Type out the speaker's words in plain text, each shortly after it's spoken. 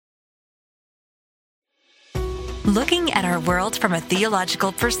Looking at our world from a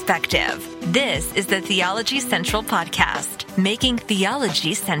theological perspective. This is the Theology Central Podcast, making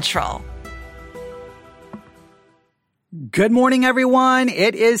theology central. Good morning, everyone.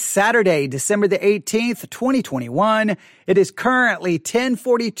 It is Saturday, December the 18th, 2021. It is currently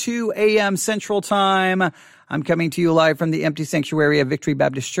 10:42 a.m. Central Time. I'm coming to you live from the empty sanctuary of Victory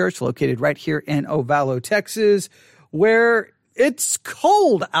Baptist Church, located right here in Ovalo, Texas, where it's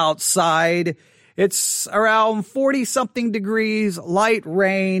cold outside. It's around 40-something degrees, light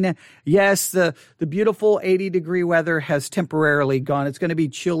rain. Yes, the beautiful 80-degree weather has temporarily gone. It's going to be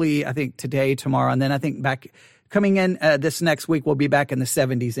chilly, I think, today, tomorrow, and then I think coming in this next week, we'll be back in the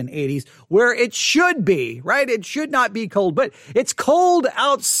 70s and 80s, where it should be, right? It should not be cold, but it's cold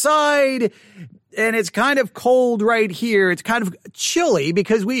outside, and it's kind of cold right here. It's kind of chilly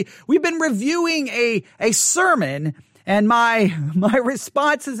because we've been reviewing a sermon, and my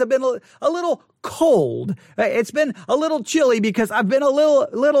responses have been a little cold. It's been a little chilly because I've been a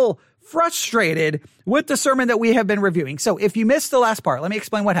little frustrated with the sermon that we have been reviewing. So if you missed the last part, let me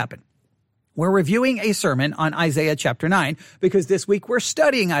explain what happened. We're reviewing a sermon on Isaiah chapter 9 because this week we're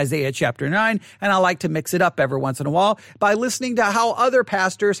studying Isaiah chapter 9, and I like to mix it up every once in a while by listening to how other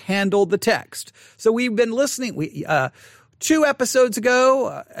pastors handled the text. So we've been listening. 2 episodes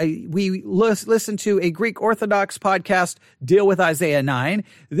ago, we listened to a Greek Orthodox podcast deal with Isaiah 9.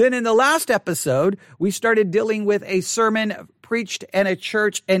 Then in the last episode, we started dealing with a sermon preached in a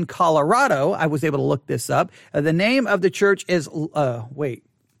church in Colorado. I was able to look this up. The name of the church is,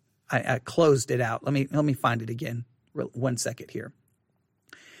 I closed it out. Let me find it again. 1 second here.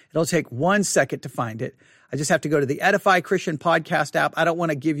 It'll take 1 second to find it. I just have to go to the Edify Christian Podcast app. I don't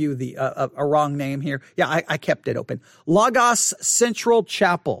want to give you a wrong name here. Yeah, I kept it open. Logos Central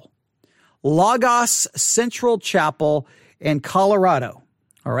Chapel. Logos Central Chapel in Colorado.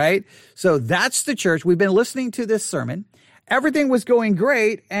 All right. So that's the church. We've been listening to this sermon. Everything was going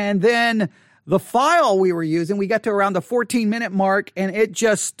great. And then the file we were using, we got to around the 14-minute mark and it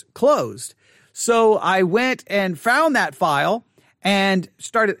just closed. So I went and found that file and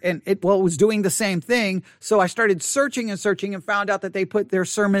it was doing the same thing. So I started searching and found out that they put their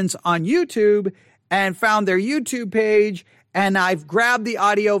sermons on YouTube and found their YouTube page. And I've grabbed the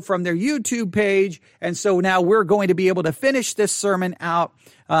audio from their YouTube page. And so now we're going to be able to finish this sermon out.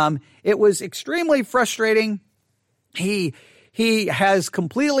 It was extremely frustrating. He has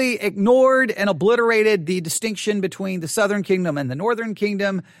completely ignored and obliterated the distinction between the southern kingdom and the northern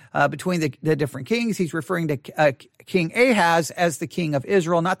kingdom, between the different kings. He's referring to King Ahaz as the king of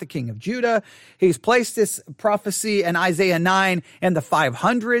Israel, not the king of Judah. He's placed this prophecy in Isaiah 9 in the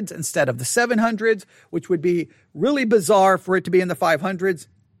 500s instead of the 700s, which would be really bizarre for it to be in the 500s,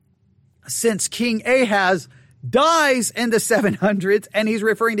 since King Ahaz dies in the 700s, and he's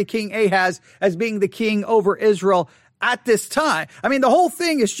referring to King Ahaz as being the king over Israel at this time. I mean, the whole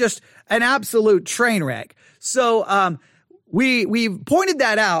thing is just an absolute train wreck. So we pointed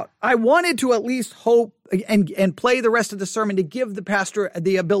that out. I wanted to at least hope and play the rest of the sermon to give the pastor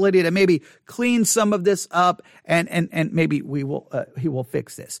the ability to maybe clean some of this up, and maybe he will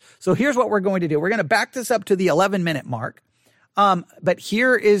fix this. So here's what we're going to do. We're going to back this up to the 11-minute mark. But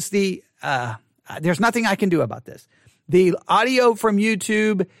here is there's nothing I can do about this. The audio from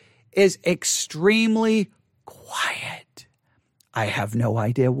YouTube is extremely quiet. I have no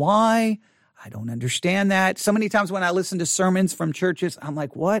idea why. I don't understand that. So many times when I listen to sermons from churches, I'm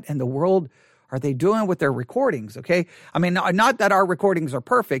like, what in the world are they doing with their recordings? Okay. I mean, not that our recordings are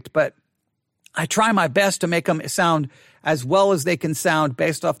perfect, but I try my best to make them sound as well as they can sound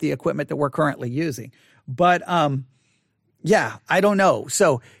based off the equipment that we're currently using. But, yeah, I don't know.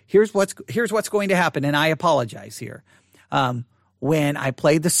 So here's what's going to happen. And I apologize here. When I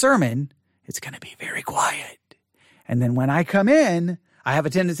play the sermon, it's going to be very quiet. And then when I come in, I have a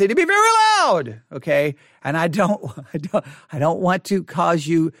tendency to be very loud. Okay. And I don't want to cause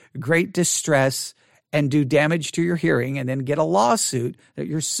you great distress and do damage to your hearing and then get a lawsuit that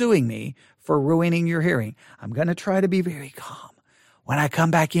you're suing me for ruining your hearing. I'm going to try to be very calm. When I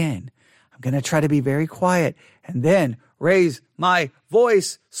come back in, I'm going to try to be very quiet and then raise my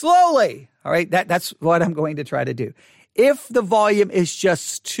voice slowly. All right. That's what I'm going to try to do. If the volume is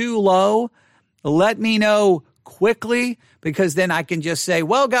just too low, let me know quickly, because then I can just say,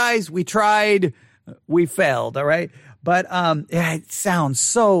 well, guys, we tried, we failed. All right. But, it sounds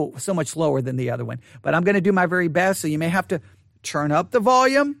so much lower than the other one, but I'm going to do my very best. So you may have to turn up the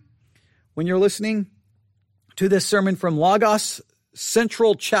volume when you're listening to this sermon from Logos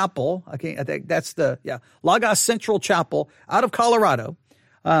Central Chapel. Okay. I think that's Logos Central Chapel out of Colorado.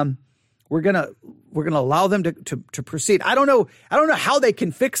 We're going to allow them to proceed. I don't know how they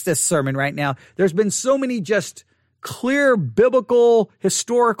can fix this sermon right now. There's been so many just clear biblical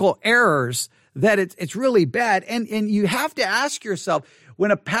historical errors that it's really bad. And you have to ask yourself,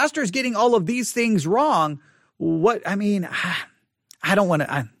 when a pastor is getting all of these things wrong, I don't want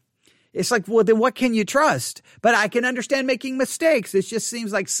to, it's like, well, then what can you trust? But I can understand making mistakes. It just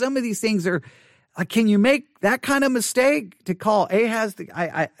seems like some of these things are, can you make that kind of mistake to call Ahaz?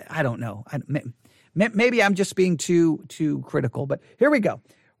 I don't know. Maybe I'm just being too critical, but here we go.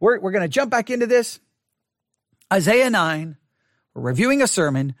 We're going to jump back into this. Isaiah 9, we're reviewing a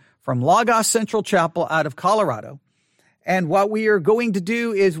sermon from Lagos Central Chapel out of Colorado. And what we are going to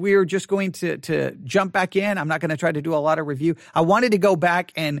do is we are just going to jump back in. I'm not going to try to do a lot of review. I wanted to go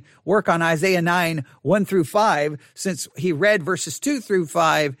back and work on Isaiah 9, 1 through 5, since he read verses 2 through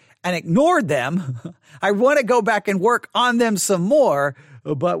 5 and ignored them. I want to go back and work on them some more,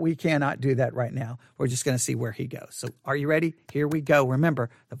 but we cannot do that right now. We're just going to see where he goes. So are you ready? Here we go.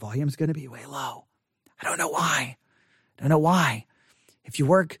 Remember, the volume's going to be way low. I don't know why. If you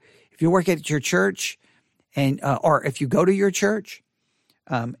work at your church, and or if you go to your church,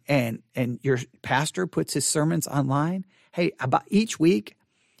 and your pastor puts his sermons online, hey, about each week,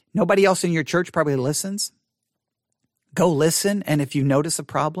 nobody else in your church probably listens. Go listen, and if you notice a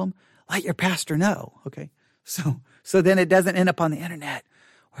problem, let your pastor know. Okay, so then it doesn't end up on the internet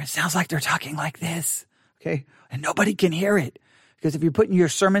where it sounds like they're talking like this. Okay, and nobody can hear it, because if you're putting your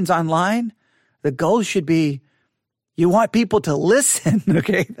sermons online, the goal should be you want people to listen.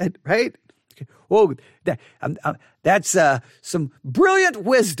 Okay, right? Whoa, that's some brilliant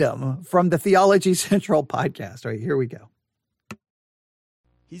wisdom from the Theology Central podcast. All right, here we go.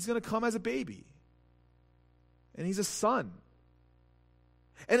 He's going to come as a baby, and he's a son.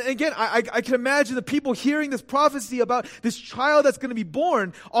 And again, I can imagine the people hearing this prophecy about this child that's going to be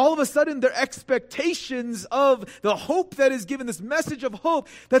born, all of a sudden their expectations of the hope that is given, this message of hope,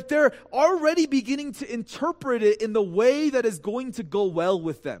 that they're already beginning to interpret it in the way that is going to go well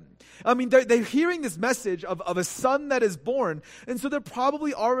with them. I mean, they're hearing this message of a son that is born, and so they're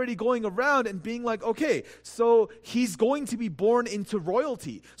probably already going around and being like, okay, so he's going to be born into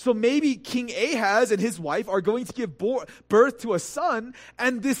royalty. So maybe King Ahaz and his wife are going to give birth to a son,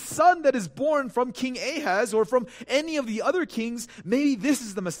 and this son that is born from King Ahaz or from any of the other kings, maybe this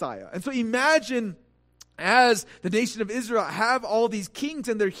is the Messiah. And so imagine, as the nation of Israel have all these kings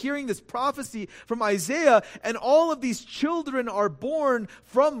and they're hearing this prophecy from Isaiah, and all of these children are born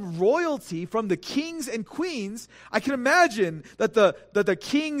from royalty, from the kings and queens, I can imagine that the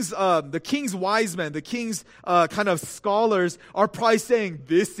king's wise men, the king's kind of scholars are probably saying,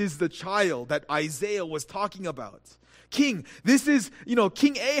 this is the child that Isaiah was talking about. King, this is,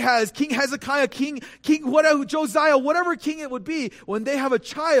 King Ahaz, King Hezekiah, King whatever, Josiah, whatever king it would be, when they have a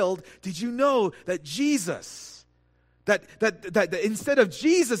child, did you know that Jesus, that instead of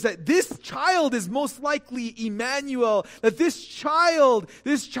Jesus, that this child is most likely Emmanuel, that this child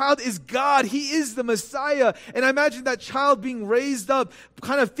is God, he is the Messiah. And I imagine that child being raised up,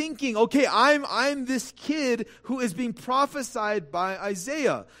 kind of thinking, okay, I'm this kid who is being prophesied by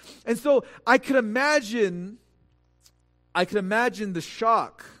Isaiah. And so I could imagine the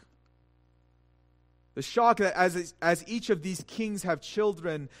shock that as each of these kings have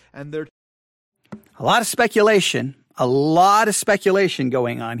children and they're... A lot of speculation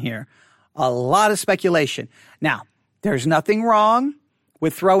going on here. A lot of speculation. Now, there's nothing wrong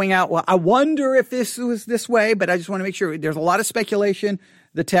with throwing out, well, I wonder if this was this way, but I just want to make sure there's a lot of speculation.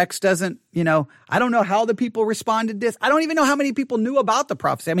 The text doesn't, I don't know how the people responded to this. I don't even know how many people knew about the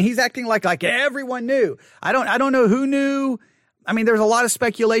prophecy. I mean, he's acting like everyone knew. I don't know who knew. I mean, there's a lot of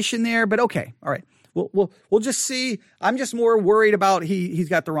speculation there, but okay. All right. We'll just see. I'm just more worried about he's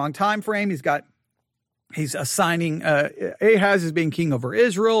got the wrong time frame. He's assigning Ahaz as being king over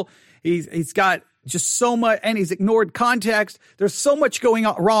Israel. He's got just so much, and he's ignored context. There's so much going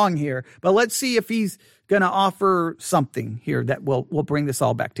on wrong here, but let's see if he's going to offer something here that will bring this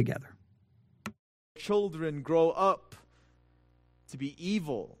all back together. Children grow up to be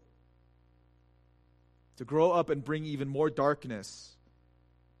evil, to grow up and bring even more darkness,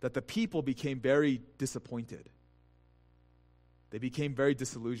 that the people became very disappointed. They became very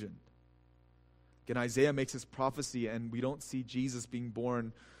disillusioned. Again, Isaiah makes this prophecy, and we don't see Jesus being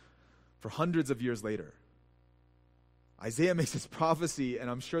born for hundreds of years later. Isaiah makes this prophecy, and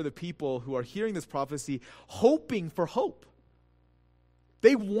I'm sure the people who are hearing this prophecy hoping for hope.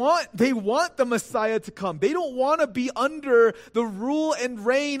 They want the Messiah to come. They don't want to be under the rule and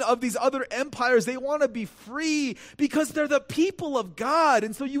reign of these other empires. They want to be free because they're the people of God.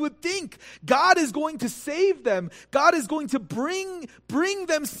 And so you would think God is going to save them. God is going to bring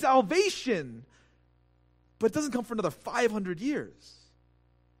them salvation. But it doesn't come for another 500 years.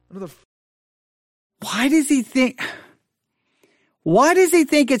 Why does he think... Why does he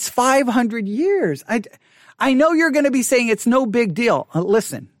think it's 500 years? I know you're going to be saying it's no big deal.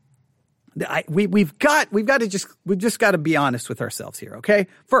 Listen, we've just got to be honest with ourselves here. Okay.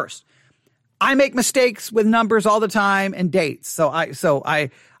 First, I make mistakes with numbers all the time and dates. So I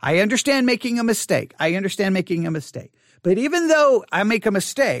understand making a mistake. But even though I make a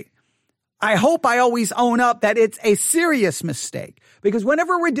mistake, I hope I always own up that it's a serious mistake. Because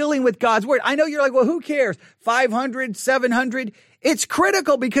whenever we're dealing with God's word, I know you're like, well, who cares? 500, 700. It's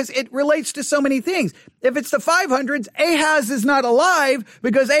critical because it relates to so many things. If it's the 500s, Ahaz is not alive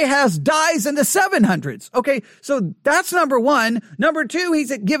because Ahaz dies in the 700s. Okay, so that's number one. Number two,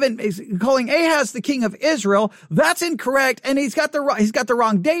 he's calling Ahaz the king of Israel. That's incorrect, and he's got the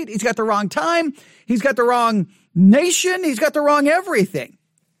wrong date. He's got the wrong time. He's got the wrong nation. He's got the wrong everything.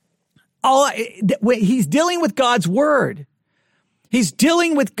 He's dealing with God's word. He's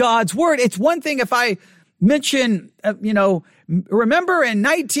dealing with God's word. It's one thing if I mention, remember in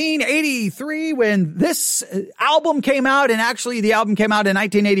 1983 when this album came out, and actually the album came out in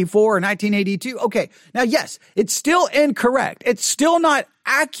 1984 or 1982. Okay. Now, yes, it's still incorrect. It's still not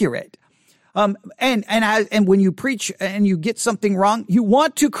accurate. And when you preach and you get something wrong, you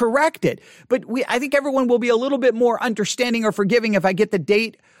want to correct it. But I think everyone will be a little bit more understanding or forgiving if I get the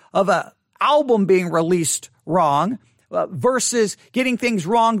date of a album being released wrong. Versus getting things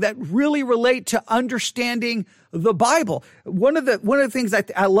wrong that really relate to understanding the Bible. One of the things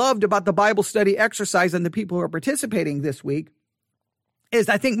I loved about the Bible study exercise and the people who are participating this week is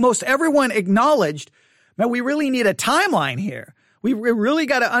I think most everyone acknowledged that we really need a timeline here. We really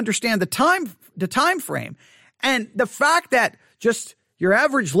got to understand the time frame. And the fact that just your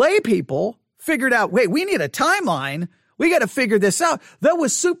average lay people figured out, wait, we need a timeline. We got to figure this out. That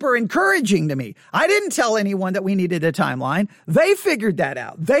was super encouraging to me. I didn't tell anyone that we needed a timeline. They figured that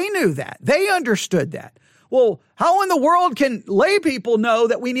out. They knew that. They understood that. Well, how in the world can lay people know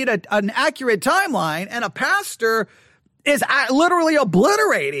that we need an accurate timeline, and a pastor is literally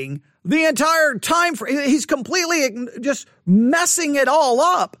obliterating the entire time frame? He's completely just messing it all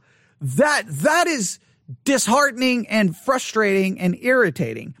up. That is disheartening and frustrating and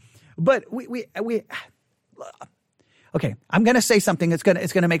irritating. But okay, I'm going to say something that's going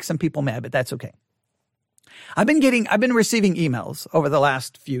to make some people mad, but that's okay. I've been receiving emails over the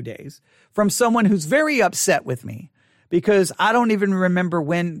last few days from someone who's very upset with me because I don't even remember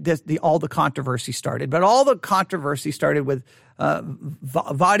when all the controversy started, but all the controversy started with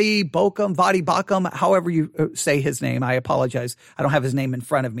Voddie Baucham, however you say his name. I apologize. I don't have his name in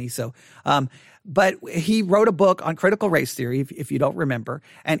front of me. So, but he wrote a book on critical race theory, if you don't remember.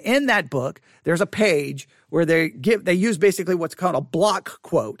 And in that book, there's a page where they use basically what's called a block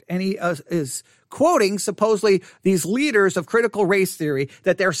quote. And he is quoting supposedly these leaders of critical race theory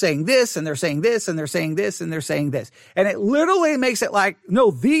that they're saying this and they're saying this and they're saying this and they're saying this. And it literally makes it like,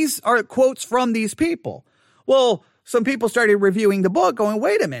 no, these are quotes from these people. Well, some people started reviewing the book going,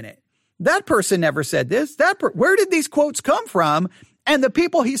 wait a minute, that person never said this. Where did these quotes come from? And the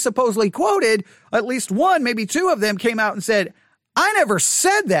people he supposedly quoted, at least one, maybe two of them came out and said, I never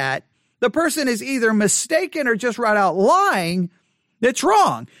said that. The person is either mistaken or just right out lying. It's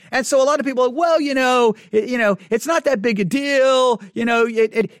wrong. And so a lot of people are, well, it's not that big a deal.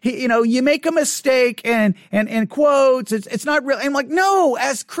 You make a mistake and quotes. It's not real. I'm like, no,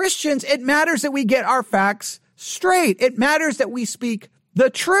 as Christians, it matters that we get our facts straight. It matters that we speak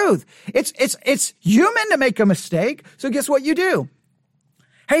the truth. It's human to make a mistake. So guess what you do?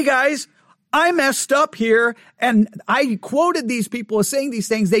 Hey guys, I messed up here and I quoted these people as saying these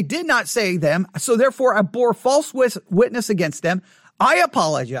things. They did not say them. So therefore I bore false witness against them. I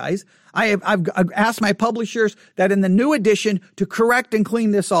apologize. I've asked my publishers that in the new edition to correct and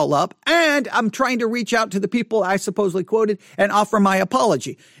clean this all up. And I'm trying to reach out to the people I supposedly quoted and offer my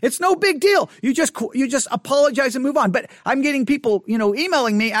apology. It's no big deal. You just apologize and move on. But I'm getting people,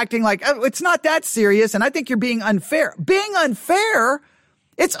 emailing me acting like, oh, it's not that serious. And I think you're being unfair. Being unfair?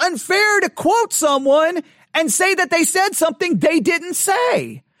 It's unfair to quote someone and say that they said something they didn't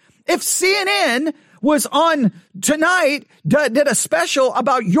say. If CNN was on tonight, did a special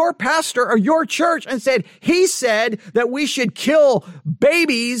about your pastor or your church and said, he said that we should kill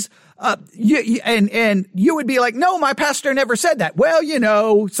babies, and you would be like, no, my pastor never said that.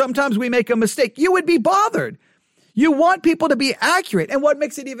 Well, sometimes we make a mistake. You would be bothered. You want people to be accurate. And what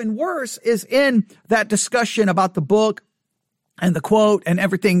makes it even worse is in that discussion about the book and the quote and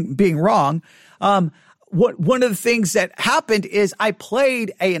everything being wrong. One of the things that happened is I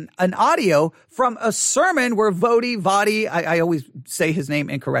played an audio from a sermon where Voddie, I always say his name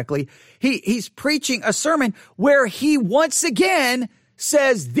incorrectly. He's preaching a sermon where he once again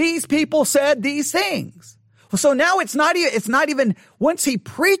says these people said these things. So now it's not even, once he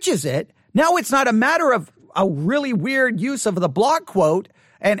preaches it, now it's not a matter of a really weird use of the block quote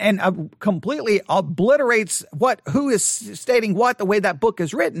and completely obliterates who is stating what, the way that book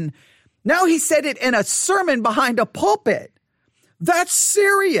is written. Now he said it in a sermon behind a pulpit. That's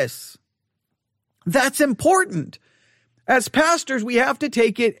serious. That's important. As pastors, we have to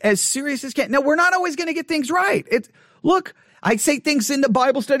take it as serious as can. Now, we're not always going to get things right. Look, I say things in the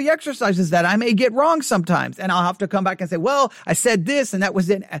Bible study exercises that I may get wrong sometimes, and I'll have to come back and say, well, I said this, and that was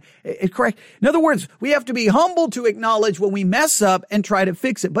it correct. In other words, we have to be humble to acknowledge when we mess up and try to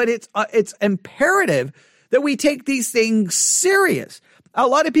fix it. But it's imperative that we take these things serious. A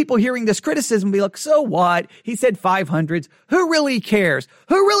lot of people hearing this criticism be like, so what? He said 500s. Who really cares?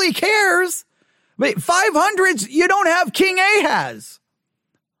 Who really cares? Wait, 500s, you don't have King Ahaz.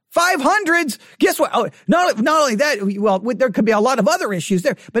 500s, guess what? Oh, not only that, well, there could be a lot of other issues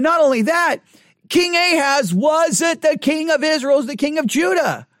there, but not only that, King Ahaz wasn't the king of Israel, was the king of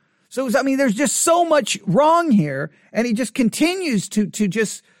Judah. So, I mean, there's just so much wrong here, and he just continues to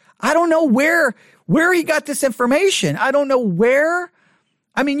just, I don't know where he got this information. I don't know where.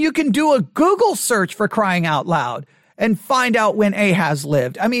 I mean, you can do a Google search, for crying out loud, and find out when Ahaz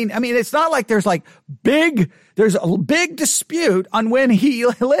lived. I mean, it's not like there's a big dispute on when he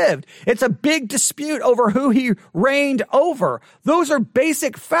lived. It's a big dispute over who he reigned over. Those are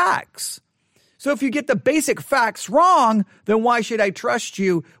basic facts. So if you get the basic facts wrong, then why should I trust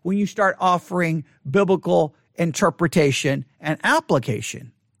you when you start offering biblical interpretation and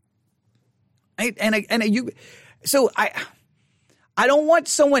application? I don't want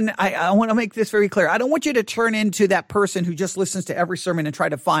someone, I want to make this very clear. I don't want you to turn into that person who just listens to every sermon and try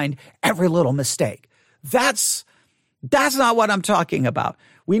to find every little mistake. That's not what I'm talking about.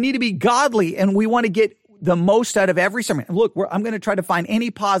 We need to be godly, and we want to get the most out of every sermon. Look, I'm going to try to find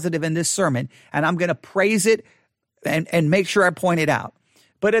any positive in this sermon, and I'm going to praise it and make sure I point it out.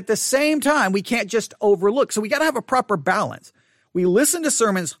 But at the same time, we can't just overlook. So we got to have a proper balance. We listen to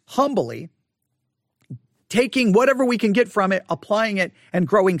sermons humbly, taking whatever we can get from it, applying it, and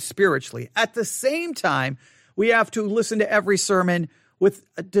growing spiritually. At the same time, we have to listen to every sermon with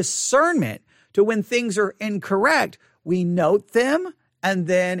a discernment to when things are incorrect. We note them, and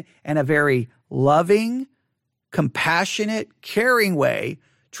then in a very loving, compassionate, caring way,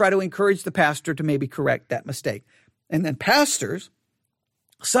 try to encourage the pastor to maybe correct that mistake. And then pastors,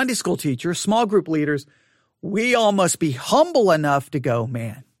 Sunday school teachers, small group leaders, we all must be humble enough to go,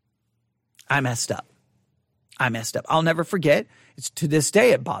 man, I messed up. I'll never forget. It's to this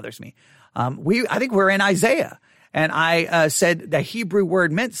day, it bothers me. I think we're in Isaiah, and I said the Hebrew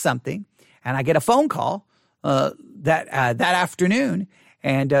word meant something, and I get a phone call that afternoon,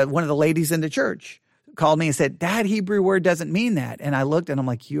 and one of the ladies in the church called me and said, that Hebrew word doesn't mean that. And I looked, and I'm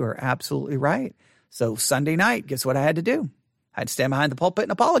like, you are absolutely right. So Sunday night, guess what I had to do? I had to stand behind the pulpit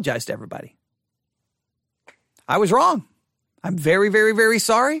and apologize to everybody. I was wrong. I'm very, very, very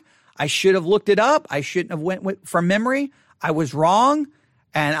sorry. I should have looked it up. I shouldn't have went from memory. I was wrong.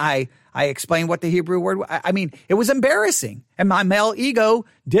 And I explained what the Hebrew word was. I mean, it was embarrassing, and my male ego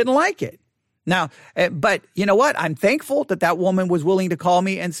didn't like it. Now, but you know what? I'm thankful that woman was willing to call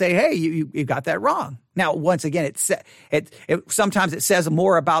me and say, hey, you got that wrong. Now, once again, sometimes it says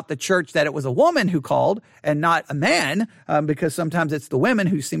more about the church that it was a woman who called and not a man, because sometimes it's the women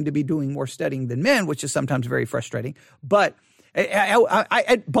who seem to be doing more studying than men, which is sometimes very frustrating. But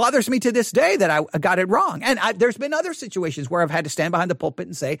it bothers me to this day that I got it wrong. And there's been other situations where I've had to stand behind the pulpit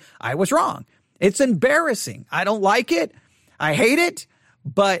and say, I was wrong. It's embarrassing. I don't like it. I hate it.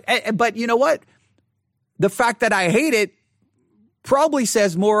 But you know what? The fact that I hate it probably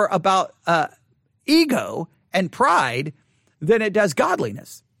says more about ego and pride than it does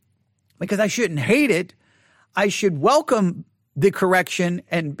godliness. Because I shouldn't hate it. I should welcome the correction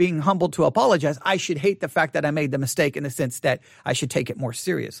and being humble to apologize. I should hate the fact that I made the mistake in the sense that I should take it more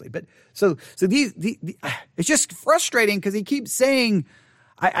seriously. But so it's just frustrating because he keeps saying,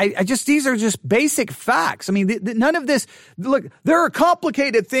 these are just basic facts. I mean, none of this, look, there are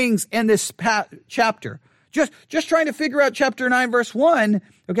complicated things in this chapter. Just trying to figure out chapter 9, verse 1.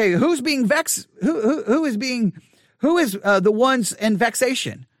 Okay, who's being vexed? Who is the ones in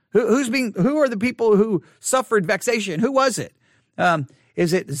vexation? Who are the people who suffered vexation? Who was it?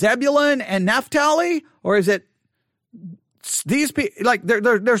 Is it Zebulun and Naphtali, or is it these people? Like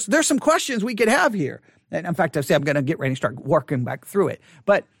there's some questions we could have here. And in fact, I say I'm going to get ready and start working back through it.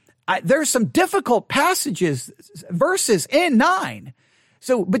 But there's some difficult verses in 9.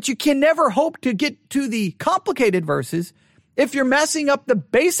 But you can never hope to get to the complicated verses if you're messing up the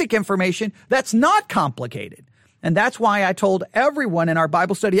basic information that's not complicated. And that's why I told everyone in our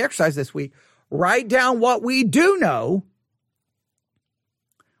Bible study exercise this week, write down what we do know.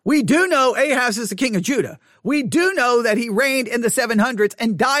 We do know Ahaz is the king of Judah. We do know that he reigned in the 700s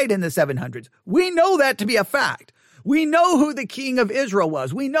and died in the 700s. We know that to be a fact. We know who the king of Israel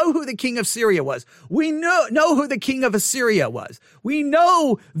was. We know who the king of Syria was. We know who the king of Assyria was. We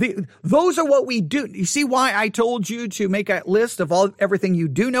know those are what we do. You see why I told you to make a list of everything you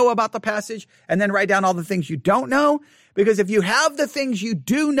do know about the passage and then write down all the things you don't know? Because if you have the things you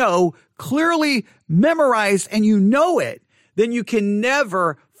do know clearly memorized and you know it, then you can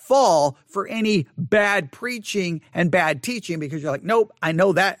never fall for any bad preaching and bad teaching because you're like, nope, I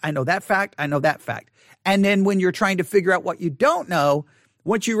know that fact, I know that fact. And then when you're trying to figure out what you don't know,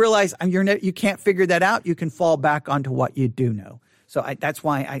 once you realize you can't figure that out, you can fall back onto what you do know. So that's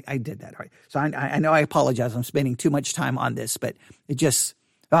why I did that. All right. So I know I apologize. I'm spending too much time on this, but it just,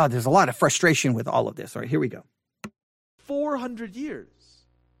 there's a lot of frustration with all of this. All right, here we go. 400 years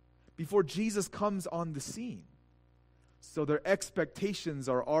before Jesus comes on the scene. So their expectations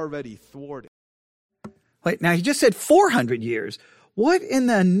are already thwarted. Wait, now he just said 400 years. What in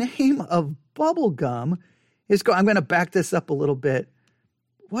the name of bubblegum is going? I'm going to back this up a little bit.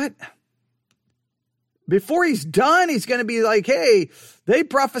 What? Before he's done, he's going to be like, hey, they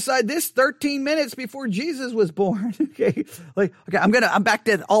prophesied this 13 minutes before Jesus was born. Okay. I'm back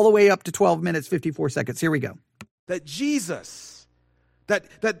to all the way up to 12 minutes, 54 seconds. Here we go. That Jesus, that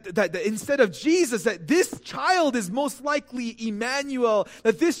instead of Jesus, that this child is most likely Emmanuel,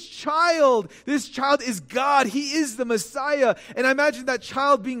 that this child is God. He is the Messiah. And I imagine that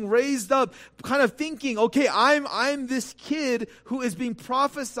child being raised up, kind of thinking, okay, I'm this kid who is being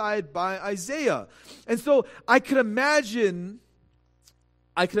prophesied by Isaiah. And so I could imagine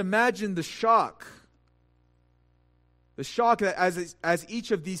the shock. The shock that as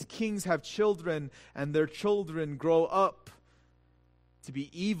each of these kings have children and their children grow up to be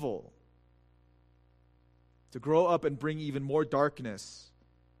evil, to grow up and bring even more darkness,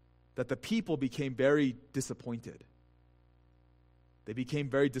 that the people became very disappointed. They became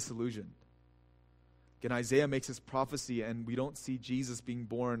very disillusioned. Again, Isaiah makes his prophecy, and we don't see Jesus being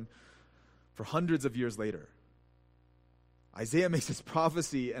born for hundreds of years later. Isaiah makes his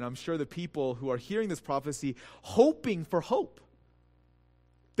prophecy, and I'm sure the people who are hearing this prophecy hoping for hope.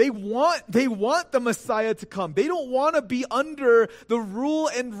 They want the Messiah to come. They don't want to be under the rule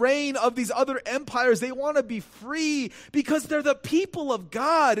and reign of these other empires. They want to be free because they're the people of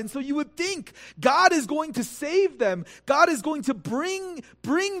God. And so you would think God is going to save them. God is going to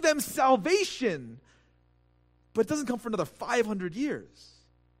bring them salvation. But it doesn't come for another 500 years.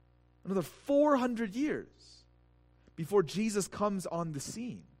 Another 400 years before Jesus comes on the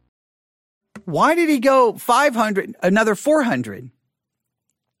scene. Why did he go 500, another 400?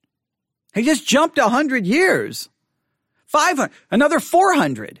 He just jumped 100 years. 500, another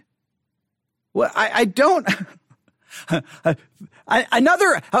 400. Well, I don't,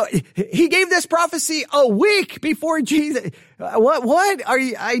 he gave this prophecy a week before Jesus. What are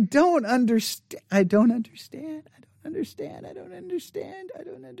you, I don't understand.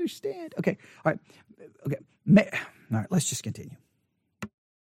 Okay. All right. Okay. All right. Let's just continue.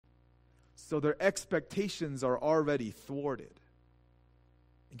 So their expectations are already thwarted.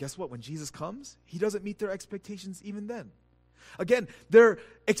 And guess what? When Jesus comes, he doesn't meet their expectations even then. Again, they're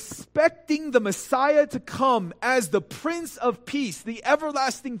expecting the Messiah to come as the Prince of Peace, the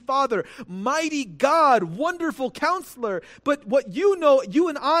everlasting Father, mighty God, wonderful Counselor. But what you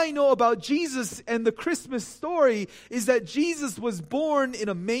and I know about Jesus and the Christmas story is that Jesus was born in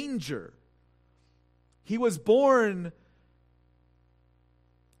a manger. He was born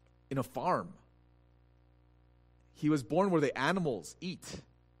in a farm. He was born where the animals eat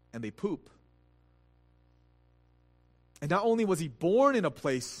and they poop. And not only was he born in a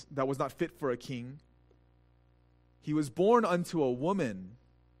place that was not fit for a king, he was born unto a woman,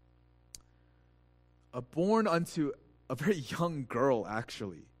 born unto a very young girl,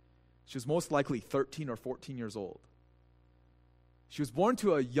 actually. She was most likely 13 or 14 years old. She was born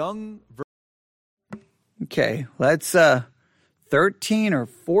to a young virgin. Okay, let's 13 or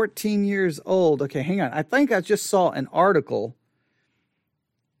 14 years old. Okay, hang on. I think I just saw an article.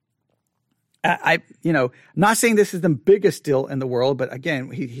 Not saying this is the biggest deal in the world, but again,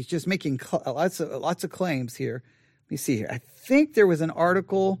 he's just making lots of claims here. Let me see here. I think there was an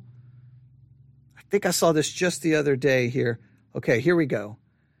article. I think I saw this just the other day here. Okay, here we go.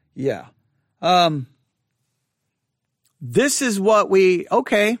 Yeah. This is what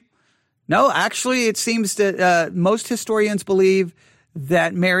okay. No, actually, it seems that most historians believe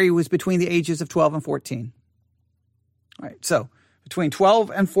that Mary was between the ages of 12 and 14. All right, so between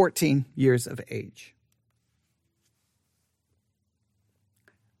 12 and 14 years of age.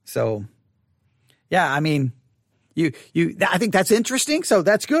 So Yeah, I mean, I think that's interesting. So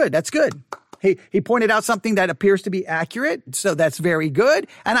that's good. That's good. He pointed out something that appears to be accurate. So that's very good.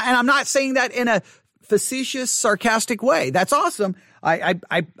 And I'm not saying that in a facetious, sarcastic way. That's awesome. I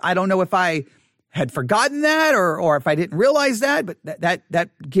don't know if I had forgotten that or if I didn't realize that, but that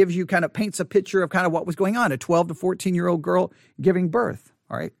gives you kind of paints a picture of kind of what was going on. A 12 to 14-year-old girl giving birth.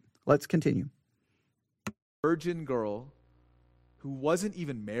 All right, let's continue. Virgin girl who wasn't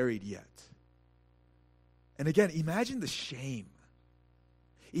even married yet. And again, imagine the shame.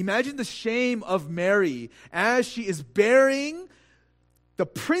 Imagine the shame of Mary as she is bearing the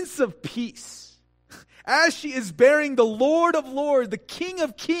Prince of Peace, as she is bearing the Lord of Lords, the King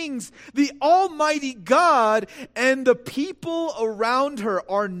of Kings, the Almighty God, and the people around her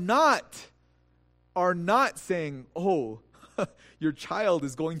are not saying, oh, your child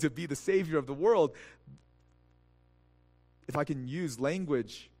is going to be the Savior of the world. If I can use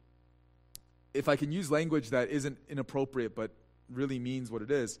language that isn't inappropriate but really means what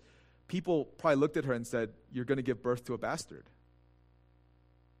it is, people probably looked at her and said, you're going to give birth to a bastard.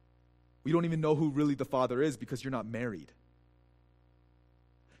 We don't even know who really the father is because you're not married.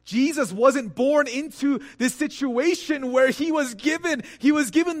 Jesus wasn't born into this situation where he was given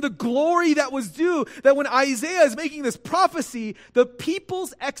the glory that was due. That when Isaiah is making this prophecy, the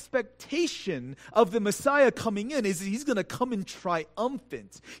people's expectation of the Messiah coming in is he's going to come in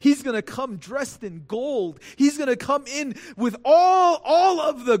triumphant. He's going to come dressed in gold. He's going to come in with all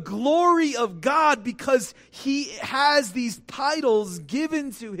of the glory of God because he has these titles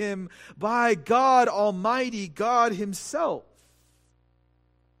given to him by God Almighty, God himself.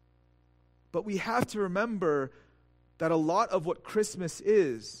 But we have to remember that a lot of what Christmas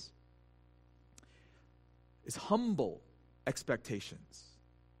is humble expectations.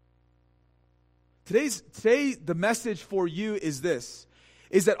 Today, the message for you is this,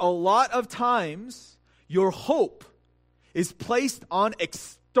 is that a lot of times your hope is placed on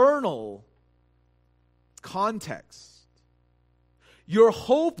external context. Your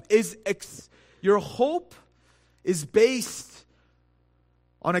hope is based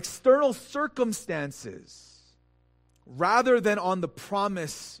on external circumstances rather than on the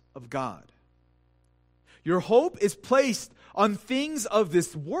promise of God. Your hope is placed on things of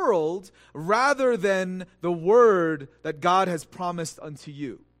this world rather than the word that God has promised unto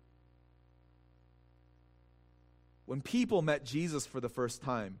you. When people met Jesus for the first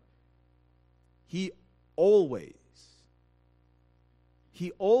time, he always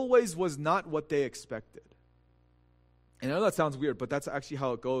was not what they expected. And I know that sounds weird, but that's actually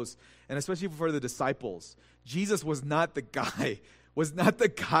how it goes. And especially for the disciples, Jesus was not the guy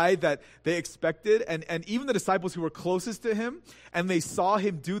that they expected. And even the disciples who were closest to him, and they saw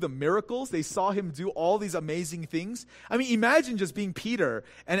him do the miracles, they saw him do all these amazing things. I mean, imagine just being Peter.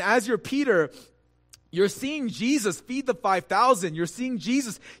 And as you're Peter, you're seeing Jesus feed the 5,000. You're seeing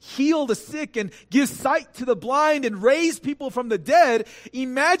Jesus heal the sick and give sight to the blind and raise people from the dead.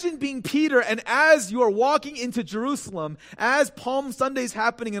 Imagine being Peter, and as you are walking into Jerusalem, as Palm Sunday's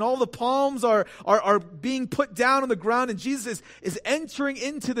happening and all the palms are being put down on the ground and Jesus is entering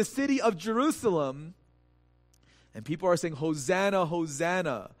into the city of Jerusalem, and people are saying, Hosanna,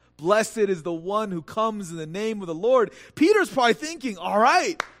 Hosanna. Blessed is the one who comes in the name of the Lord. Peter's probably thinking, all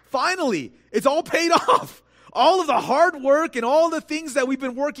right, finally, it's all paid off. All of the hard work and all the things that we've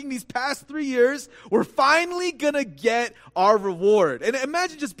been working these past 3 years, we're finally going to get our reward. And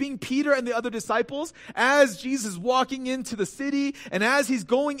imagine just being Peter and the other disciples as Jesus is walking into the city and as he's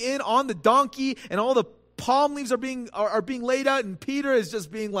going in on the donkey and all the palm leaves are being laid out, and Peter is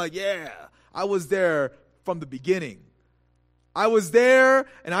just being like, yeah, I was there from the beginning. I was there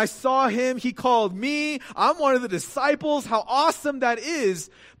and I saw him. He called me. I'm one of the disciples. How awesome that is.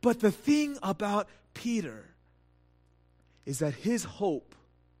 But the thing about Peter is that his hope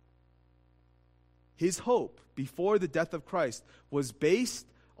before the death of Christ was based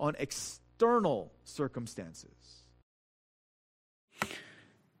on external circumstances.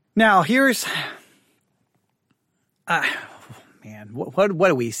 Now, here's, what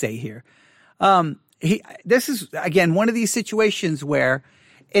do we say here? This is, again, one of these situations where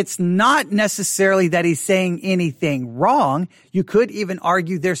it's not necessarily that he's saying anything wrong. You could even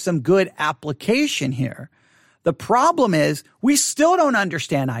argue there's some good application here. The problem is we still don't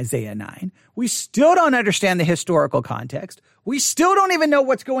understand Isaiah 9. We still don't understand the historical context. We still don't even know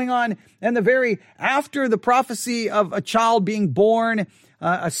what's going on in the very after the prophecy of a child being born,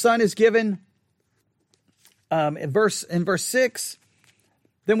 a son is given. In verse 6,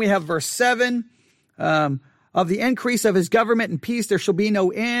 then we have verse 7. Of the increase of his government and peace, there shall be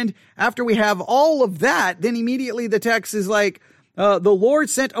no end. After we have all of that, then immediately the text is like, The Lord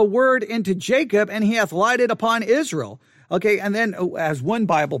sent a word into Jacob, and he hath lighted upon Israel. Okay, and then as one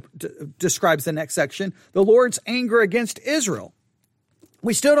Bible describes the next section, the Lord's anger against Israel.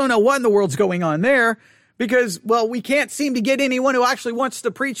 We still don't know what in the world's going on there because, well, we can't seem to get anyone who actually wants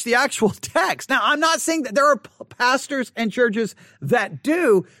to preach the actual text. Now, I'm not saying that there are pastors and churches that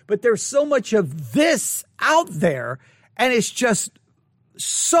do, but there's so much of this out there, and it's just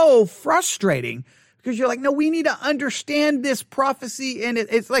so frustrating because you're like, no, we need to understand this prophecy. And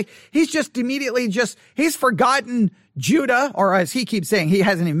it's like, he's just immediately he's forgotten Judah, or as he keeps saying, he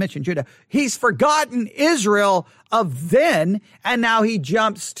hasn't even mentioned Judah. He's forgotten Israel of then, and now he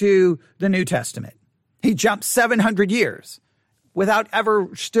jumps to the New Testament. He jumps 700 years without ever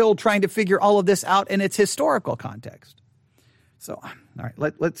still trying to figure all of this out in its historical context. So, all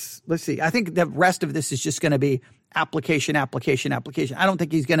right, let's see. I think the rest of this is just going to be application. I don't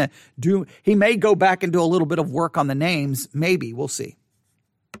think he's going to he may go back and do a little bit of work on the names. Maybe. We'll see.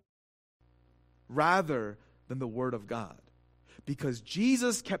 Rather than the word of God. Because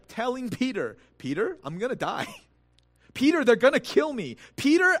Jesus kept telling Peter, I'm going to die. Peter, they're going to kill me.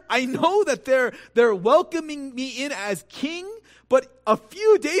 Peter, I know that they're welcoming me in as king, but a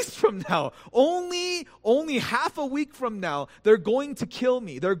few days from now, only half a week from now, they're going to kill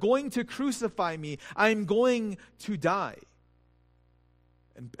me. They're going to crucify me. I'm going to die.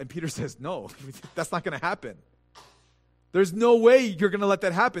 And Peter says, no, that's not going to happen. There's no way you're going to let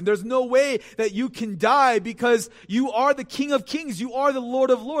that happen. There's no way that you can die because you are the King of Kings. You are the Lord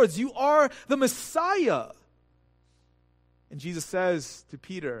of Lords. You are the Messiah. And Jesus says to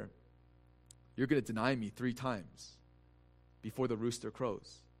Peter, you're going to deny me 3 times before the rooster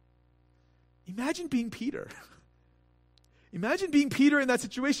crows. Imagine being Peter. Imagine being Peter in that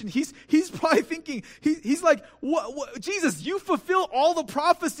situation. He's probably thinking, he's like, what, Jesus, you fulfill all the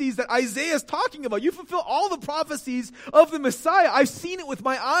prophecies that Isaiah is talking about. You fulfill all the prophecies of the Messiah. I've seen it with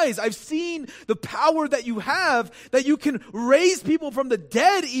my eyes. I've seen the power that you have, that you can raise people from the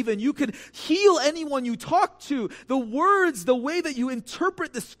dead even. You can heal anyone you talk to. The words, the way that you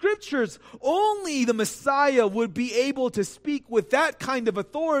interpret the scriptures, only the Messiah would be able to speak with that kind of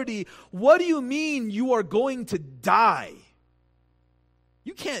authority. What do you mean you are going to die?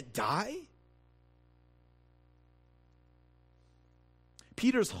 You can't die.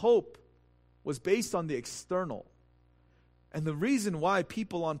 Peter's hope was based on the external. And the reason why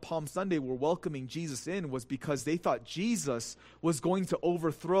people on Palm Sunday were welcoming Jesus in was because they thought Jesus was going to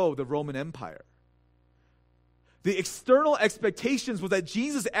overthrow the Roman Empire. The external expectations was that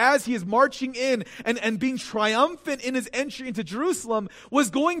Jesus, as he is marching in and being triumphant in his entry into Jerusalem,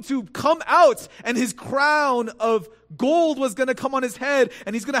 was going to come out and his crown of gold was going to come on his head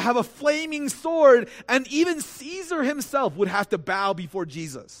and he's going to have a flaming sword, and even Caesar himself would have to bow before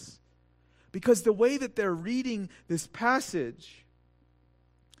Jesus. Because the way that they're reading this passage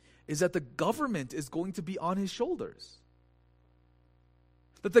is that the government is going to be on his shoulders.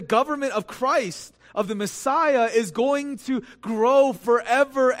 That the government of Christ, of the Messiah, is going to grow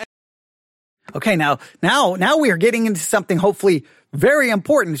forever. Okay, now we are getting into something hopefully very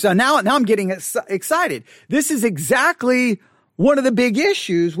important. So now I'm getting excited. This is exactly one of the big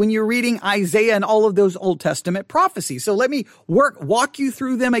issues when you're reading Isaiah and all of those Old Testament prophecies. So let me walk you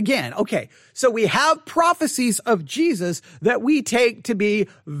through them again. Okay, so we have prophecies of Jesus that we take to be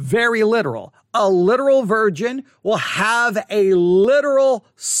very literal. A literal virgin will have a literal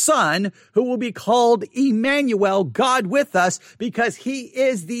son who will be called Emmanuel, God with us, because he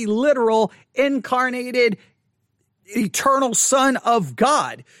is the literal incarnated eternal Son of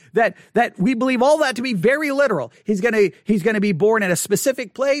God. That we believe all that to be very literal. He's going to be born in a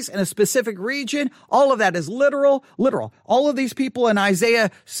specific place, in a specific region. All of that is literal. All of these people in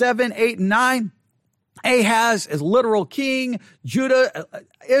Isaiah 7, 8, and 9, Ahaz is literal king, Judah,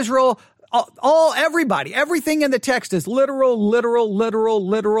 Israel, everybody, everything in the text is literal.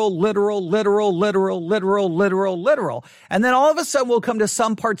 And then all of a sudden we'll come to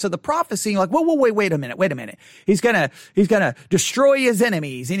some parts of the prophecy and you're like, whoa, wait a minute. He's gonna destroy his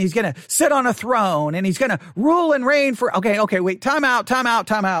enemies and he's gonna sit on a throne and he's gonna rule and reign for, okay, wait, time out.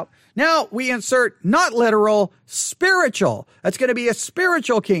 Now we insert not literal, spiritual. That's going to be a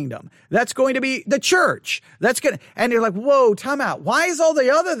spiritual kingdom. That's going to be the church. And you're like, whoa, time out. Why is all the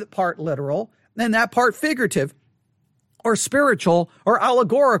other part literal and that part figurative or spiritual or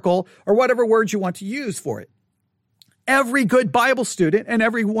allegorical or whatever words you want to use for it? Every good Bible student and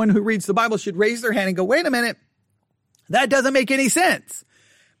everyone who reads the Bible should raise their hand and go, wait a minute, that doesn't make any sense.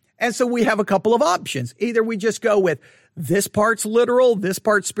 And so we have a couple of options. Either we just go with this part's literal, this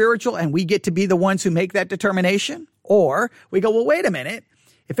part's spiritual, and we get to be the ones who make that determination. Or we go, well, wait a minute.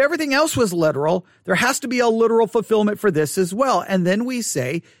 if everything else was literal, there has to be a literal fulfillment for this as well. And then we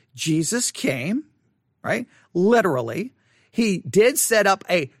say Jesus came, right? Literally. He did set up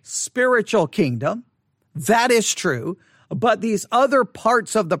a spiritual kingdom. That is true. But these other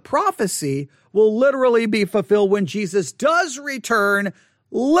parts of the prophecy will literally be fulfilled when Jesus does return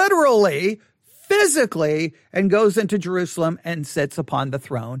literally, physically, and goes into Jerusalem and sits upon the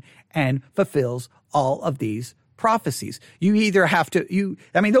throne and fulfills all of these prophecies. You either have to,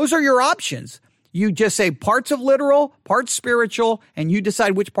 those are your options. You just say parts of literal, parts spiritual, and you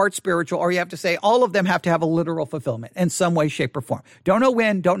decide which part's spiritual, or you have to say all of them have to have a literal fulfillment in some way, shape, or form. Don't know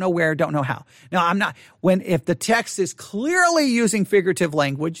when, don't know where, don't know how. Now, if the text is clearly using figurative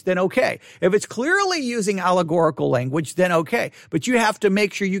language, then okay. If it's clearly using allegorical language, then okay. But you have to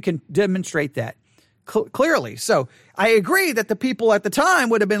make sure you can demonstrate that clearly. So I agree that the people at the time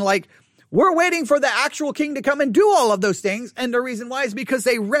would have been like, we're waiting for the actual king to come and do all of those things. And the reason why is because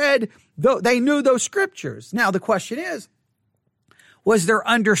they knew those scriptures. Now, the question is, was their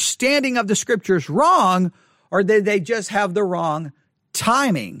understanding of the scriptures wrong, or did they just have the wrong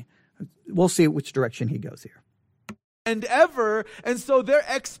timing? We'll see which direction he goes here. And so their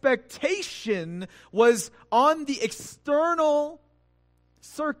expectation was on the external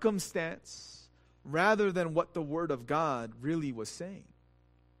circumstance rather than what the word of God really was saying.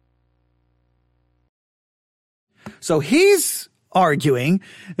 So he's arguing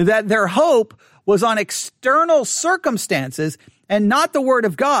that their hope was on external circumstances and not the word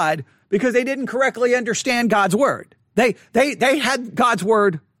of God because they didn't correctly understand God's word. They had God's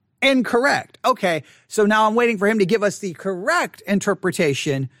word incorrect. Okay, so now I'm waiting for him to give us the correct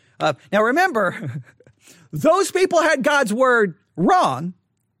interpretation of. Now remember, those people had God's word wrong.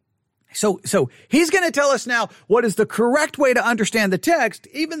 So he's going to tell us now what is the correct way to understand the text,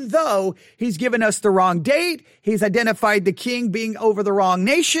 even though he's given us the wrong date. He's identified the king being over the wrong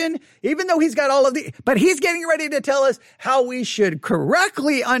nation, even though he's got all of but he's getting ready to tell us how we should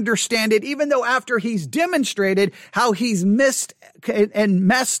correctly understand it, even though after he's demonstrated how he's missed and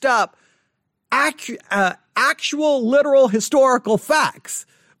messed up actual literal historical facts.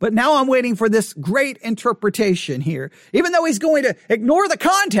 But now I'm waiting for this great interpretation here. Even though he's going to ignore the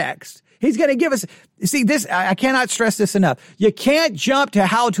context, he's going to give us, see this, I cannot stress this enough. You can't jump to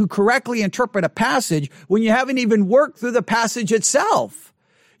how to correctly interpret a passage when you haven't even worked through the passage itself.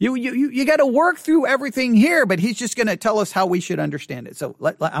 You got to work through everything here, but he's just going to tell us how we should understand it. So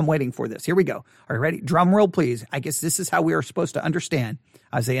I'm waiting for this. Here we go. Are you ready? Drum roll, please. I guess this is how we are supposed to understand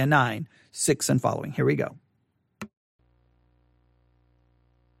Isaiah 9, 6 and following. Here we go.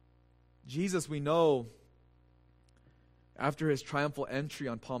 Jesus, we know, after his triumphal entry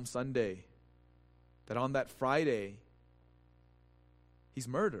on Palm Sunday, that on that Friday, he's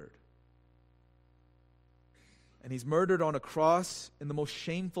murdered. And he's murdered on a cross in the most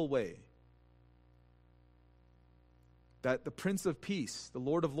shameful way. That the Prince of Peace, the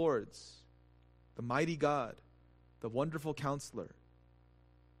Lord of Lords, the mighty God, the wonderful Counselor,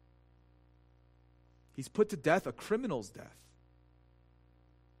 he's put to death a criminal's death.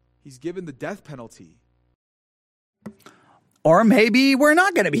 He's given the death penalty. Or maybe we're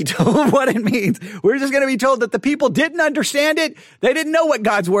not going to be told what it means. We're just going to be told that the people didn't understand it. They didn't know what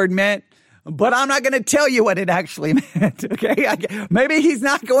God's word meant. But I'm not going to tell you what it actually meant. Okay. Maybe he's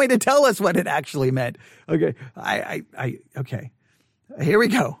not going to tell us what it actually meant. Okay. Okay. Here we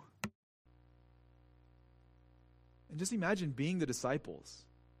go. And just imagine being the disciples,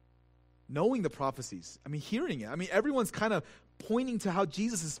 knowing the prophecies. Hearing it. Everyone's kind of pointing to how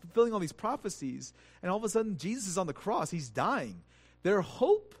Jesus is fulfilling all these prophecies, and all of a sudden Jesus is on the cross. He's dying. Their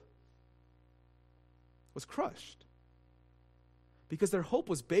hope was crushed because their hope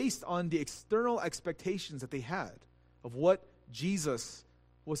was based on the external expectations that they had of what Jesus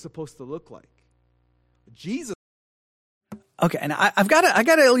was supposed to look like. Jesus. Okay, and I got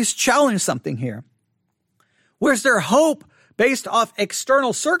to at least challenge something here. Was their hope based off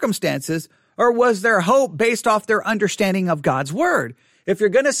external circumstances, or was their hope based off their understanding of God's word? If you're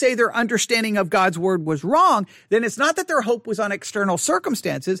going to say their understanding of God's word was wrong, then it's not that their hope was on external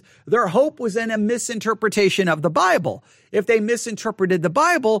circumstances. Their hope was in a misinterpretation of the Bible. If they misinterpreted the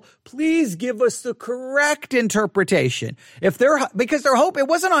Bible, please give us the correct interpretation. Because their hope, it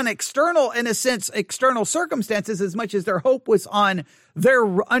wasn't on external circumstances as much as their hope was on their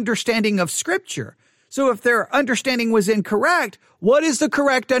understanding of Scripture. So if their understanding was incorrect, what is the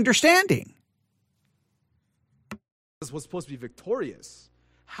correct understanding? Was supposed to be victorious.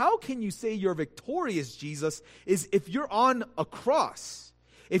 How can you say you're victorious, Jesus, is if you're on a cross?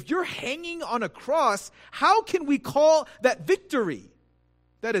 If you're hanging on a cross, how can we call that victory?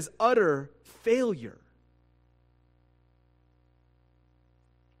 That is utter failure.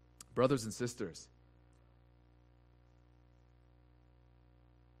 Brothers and sisters,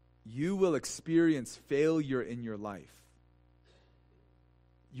 you will experience failure in your life.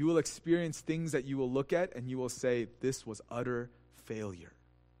 You will experience things that you will look at and you will say, this was utter failure.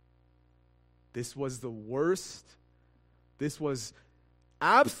 This was the worst. This was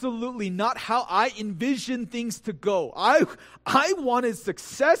absolutely not how I envisioned things to go. I wanted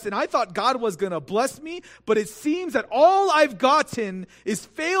success and I thought God was going to bless me, but it seems that all I've gotten is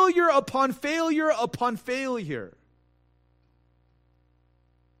failure upon failure upon failure.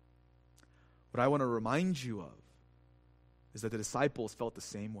 What I want to remind you of is that the disciples felt the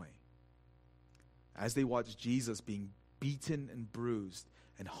same way. As they watched Jesus being beaten and bruised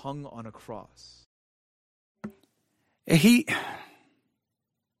and hung on a cross.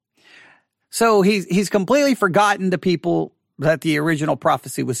 So he's completely forgotten the people that the original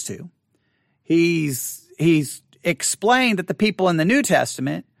prophecy was to. He's explained that the people in the New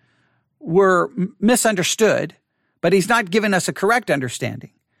Testament were misunderstood, but he's not given us a correct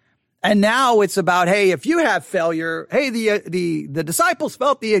understanding. And now it's about, hey, if you have failure, hey, the disciples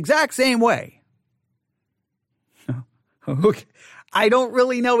felt the exact same way. Okay. I don't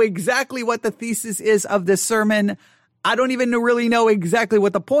really know exactly what the thesis is of this sermon. I don't even really know exactly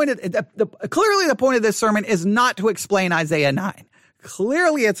what the point of clearly the point of this sermon is not to explain Isaiah 9.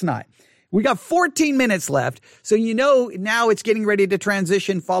 Clearly it's not. We got 14 minutes left. So now it's getting ready to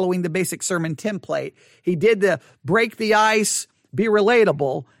transition following the basic sermon template. He did the break the ice, be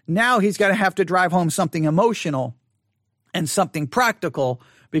relatable. Now he's going to have to drive home something emotional and something practical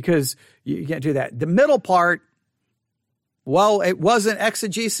because you can't do that. The middle part, well, it wasn't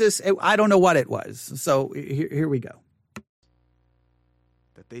exegesis. I don't know what it was. So here we go.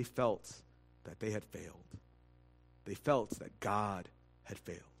 That they felt that they had failed. They felt that God had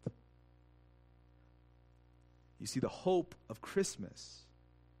failed. You see, the hope of Christmas,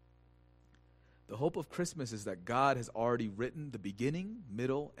 the hope of Christmas is that God has already written the beginning,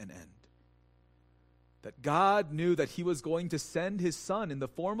 middle, and end. That God knew that he was going to send his son in the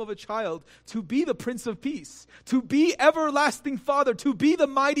form of a child to be the Prince of Peace, to be everlasting Father, to be the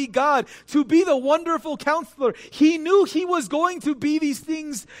mighty God, to be the wonderful Counselor. He knew he was going to be these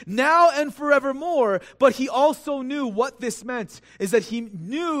things now and forevermore, but he also knew what this meant is that he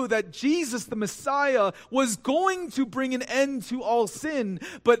knew that Jesus, the Messiah, was going to bring an end to all sin,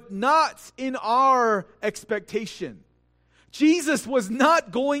 but not in our expectation. Jesus was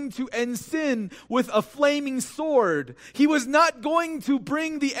not going to end sin with a flaming sword. He was not going to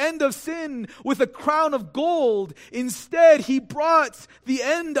bring the end of sin with a crown of gold. Instead, he brought the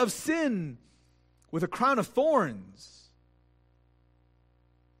end of sin with a crown of thorns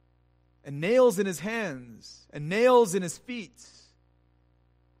and nails in his hands and nails in his feet,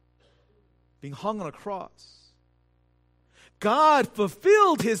 being hung on a cross. God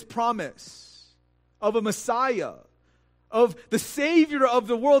fulfilled his promise of a Messiah, of the Savior of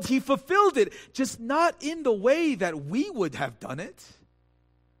the world. He fulfilled it, just not in the way that we would have done it.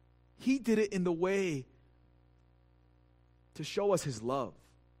 He did it in the way to show us his love,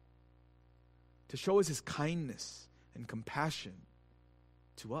 to show us his kindness and compassion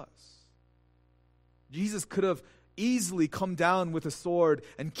to us. Jesus could have easily come down with a sword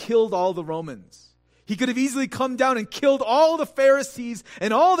and killed all the Romans. He could have easily come down and killed all the Pharisees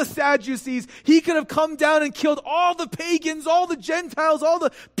and all the Sadducees. He could have come down and killed all the pagans, all the Gentiles, all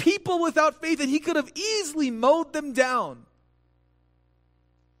the people without faith, and he could have easily mowed them down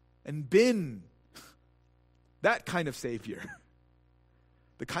and been that kind of Savior.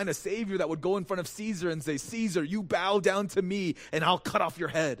 The kind of Savior that would go in front of Caesar and say, Caesar, you bow down to me and I'll cut off your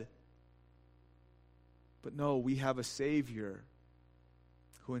head. But no, we have a Savior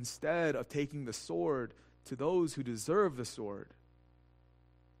who, instead of taking the sword to those who deserve the sword,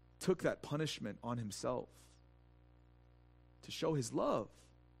 took that punishment on himself to show his love.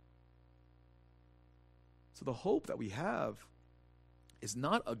 So the hope that we have is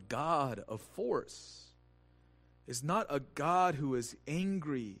not a God of force, is not a God who is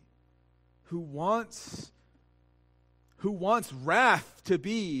angry, who wants wrath to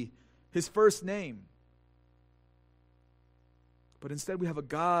be his first name. But instead we have a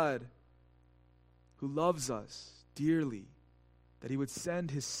God who loves us dearly, that he would send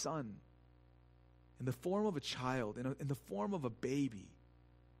his son in the form of a child, in the form of a baby,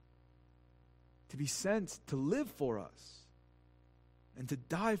 to be sent to live for us and to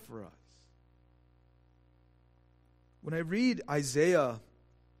die for us. When I read Isaiah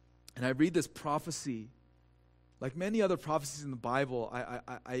and I read this prophecy, like many other prophecies in the Bible,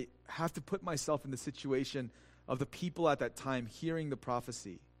 I have to put myself in the situation of the people at that time hearing the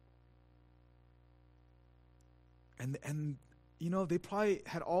prophecy. And they probably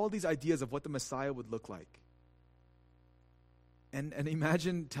had all these ideas of what the Messiah would look like. And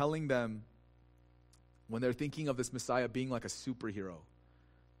imagine telling them, when they're thinking of this Messiah being like a superhero,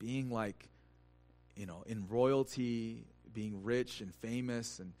 being like, in royalty, being rich and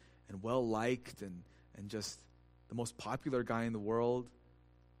famous and well-liked and just the most popular guy in the world,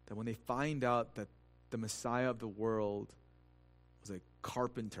 that when they find out that the Messiah of the world was a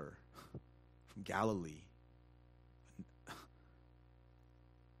carpenter from Galilee,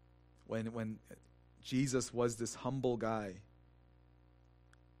 when Jesus was this humble guy,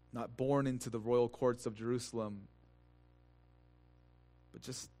 not born into the royal courts of Jerusalem, but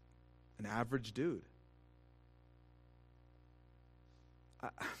just an average dude.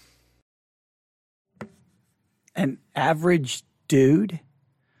 An average dude?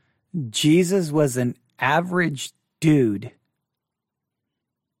 Jesus was an average dude.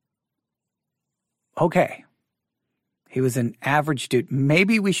 Okay. He was an average dude.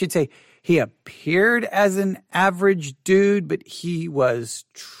 Maybe we should say he appeared as an average dude, but he was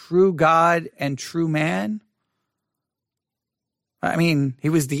true God and true man. I mean, he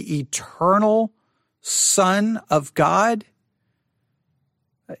was the eternal Son of God.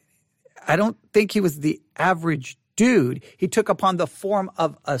 I don't think he was the average dude. He took upon the form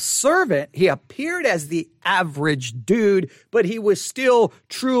of a servant. He appeared as the average dude, but he was still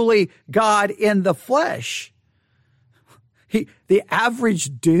truly God in the flesh. The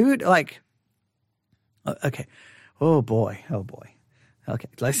average dude, okay. Oh boy. Okay,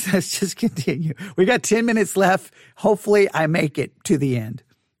 let's just continue. We got 10 minutes left. Hopefully I make it to the end.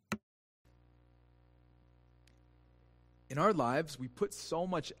 In our lives, we put so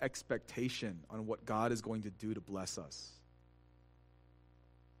much expectation on what God is going to do to bless us.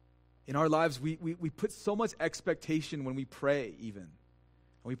 In our lives, we put so much expectation when we pray even. And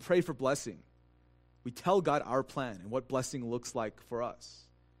we pray for blessing. We tell God our plan and what blessing looks like for us.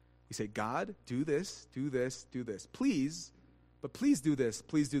 We say, God, do this, do this, do this. Please, but please do this,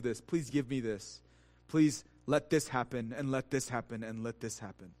 please do this. Please give me this. Please let this happen and let this happen and let this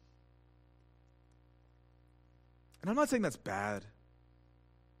happen. And I'm not saying that's bad.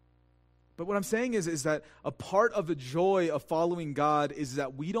 But what I'm saying is that a part of the joy of following God is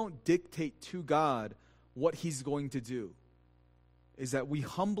that we don't dictate to God what he's going to do. Is that we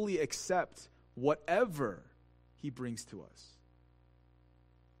humbly accept whatever he brings to us.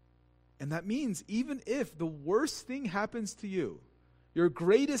 And that means even if the worst thing happens to you, your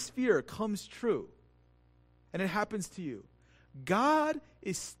greatest fear comes true, and it happens to you, God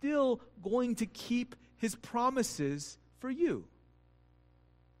is still going to keep his promises for you.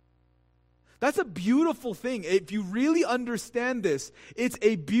 That's a beautiful thing. If you really understand this, it's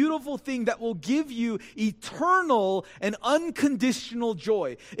a beautiful thing that will give you eternal and unconditional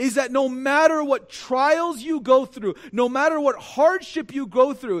joy. Is that no matter what trials you go through, no matter what hardship you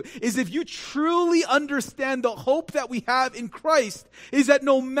go through, is if you truly understand the hope that we have in Christ, is that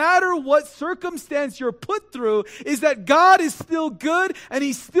no matter what circumstance you're put through, is that God is still good and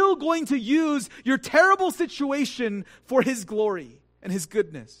he's still going to use your terrible situation for his glory and his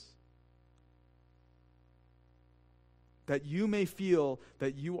goodness. That you may feel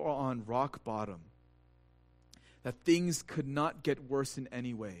that you are on rock bottom, that things could not get worse in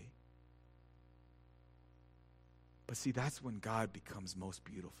any way. But see, that's when God becomes most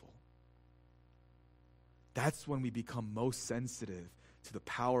beautiful. That's when we become most sensitive to the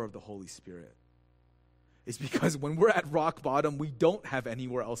power of the Holy Spirit. It's because when we're at rock bottom, we don't have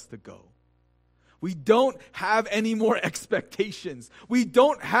anywhere else to go. We don't have any more expectations. We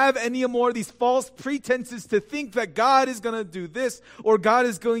don't have any more of these false pretenses to think that God is going to do this or God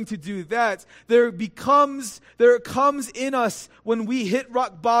is going to do that. There comes in us when we hit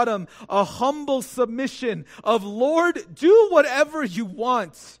rock bottom a humble submission of, Lord, do whatever you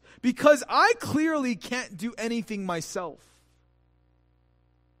want, because I clearly can't do anything myself.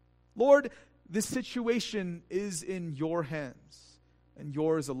 Lord, this situation is in your hands and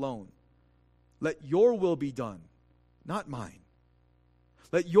yours alone. Let your will be done, not mine.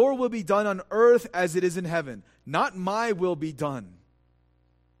 Let your will be done on earth as it is in heaven, not my will be done.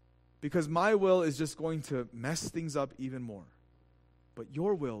 Because my will is just going to mess things up even more. But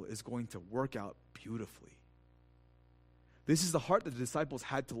your will is going to work out beautifully. This is the heart that the disciples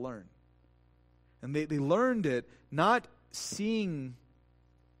had to learn. And they learned it not seeing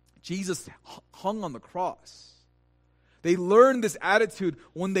Jesus hung on the cross. They learned this attitude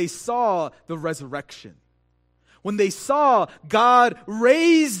when they saw the resurrection. When they saw God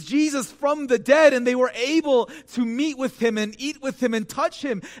raise Jesus from the dead and they were able to meet with him and eat with him and touch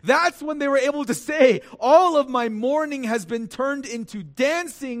him, that's when they were able to say, all of my mourning has been turned into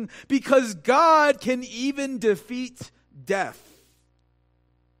dancing because God can even defeat death.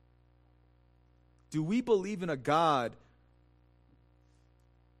 Do we believe in a God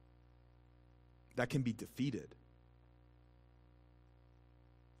that can be defeated?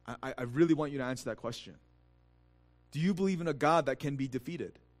 I really want you to answer that question. Do you believe in a God that can be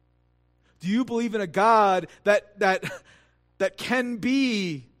defeated? Do you believe in a God that can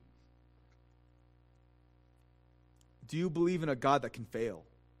be? Do you believe in a God that can fail?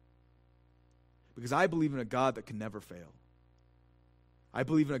 Because I believe in a God that can never fail. I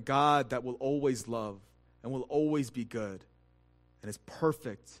believe in a God that will always love and will always be good and is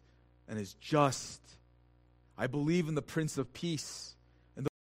perfect and is just. I believe in the Prince of Peace.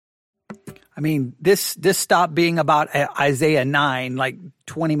 I mean, this stopped being about Isaiah 9 like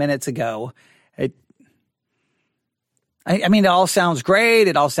 20 minutes ago. I mean, it all sounds great.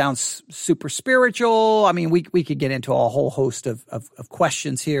 It all sounds super spiritual. I mean, we could get into a whole host of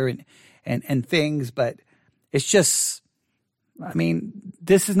questions here and things, but it's just, I mean,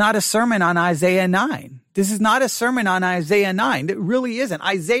 this is not a sermon on Isaiah 9. This is not a sermon on Isaiah 9. It really isn't.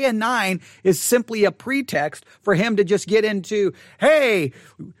 Isaiah 9 is simply a pretext for him to just get into, hey,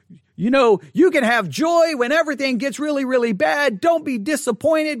 you know, you can have joy when everything gets really, really bad. Don't be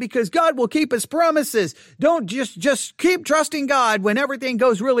disappointed because God will keep his promises. Don't just keep trusting God when everything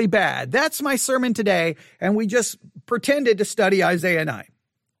goes really bad. That's my sermon today. And we just pretended to study Isaiah 9.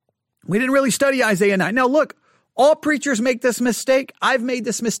 We didn't really study Isaiah 9. Now look, all preachers make this mistake. I've made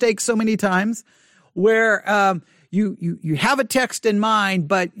this mistake so many times where, you have a text in mind,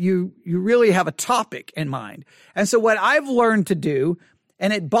 but you really have a topic in mind. And so what I've learned to do,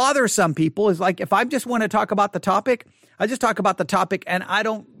 and it bothers some people, is like, if I just want to talk about the topic, I just talk about the topic and I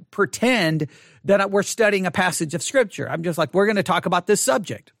don't pretend that we're studying a passage of scripture. I'm just like, we're going to talk about this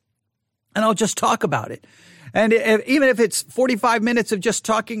subject and I'll just talk about it. And even if it's 45 minutes of just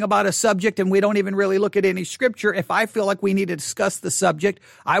talking about a subject and we don't even really look at any scripture, if I feel like we need to discuss the subject,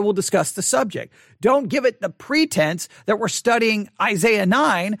 I will discuss the subject. Don't give it the pretense that we're studying Isaiah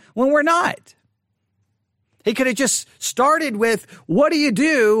 9 when we're not. He could have just started with, what do you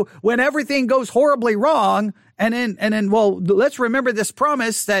do when everything goes horribly wrong? And then, well, let's remember this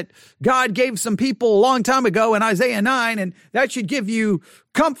promise that God gave some people a long time ago in Isaiah 9, and that should give you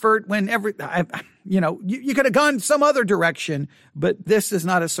comfort when you could have gone some other direction, but this is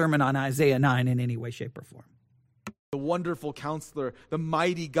not a sermon on Isaiah 9 in any way, shape, or form. The wonderful counselor, the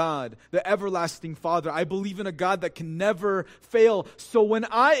mighty God, the everlasting Father. I believe in a God that can never fail. So when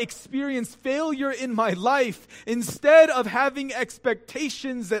I experience failure in my life, instead of having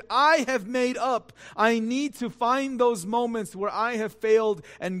expectations that I have made up, I need to find those moments where I have failed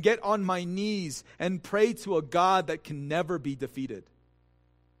and get on my knees and pray to a God that can never be defeated.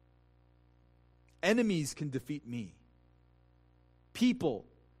 Enemies can defeat me. People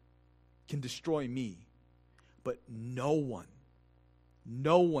can destroy me. But no one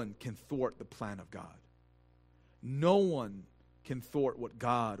can thwart the plan of God. No one can thwart what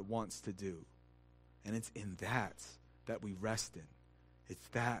God wants to do. And it's in that we rest in. It's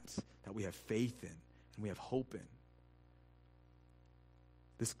that we have faith in and we have hope in.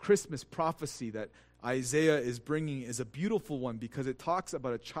 This Christmas prophecy that Isaiah is bringing is a beautiful one because it talks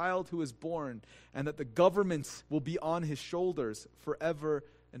about a child who is born and that the governments will be on his shoulders forever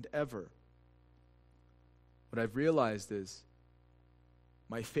and ever. What I've realized is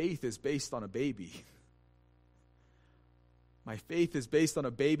my faith is based on a baby. My faith is based on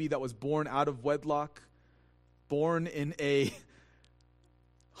a baby that was born out of wedlock, born in a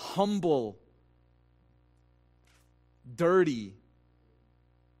humble, dirty,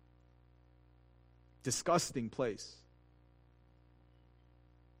 disgusting place.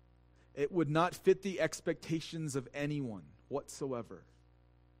 It would not fit the expectations of anyone whatsoever.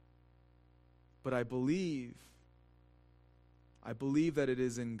 But I believe that it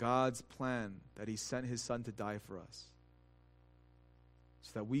is in God's plan that he sent his son to die for us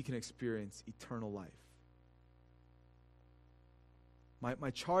so that we can experience eternal life.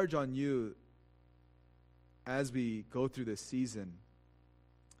 My charge on you as we go through this season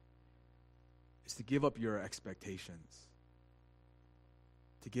is to give up your expectations,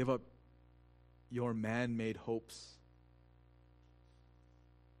 to give up your man-made hopes,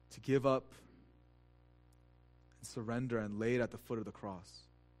 to give up and surrender and lay it at the foot of the cross.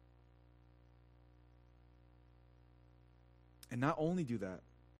 And not only do that.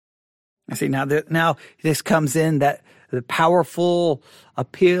 I see now this comes in that the powerful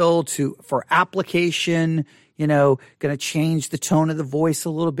appeal for application, going to change the tone of the voice a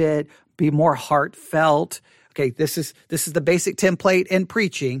little bit, be more heartfelt. Okay, this is the basic template in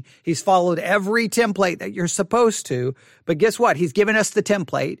preaching. He's followed every template that you're supposed to, but guess what? He's given us the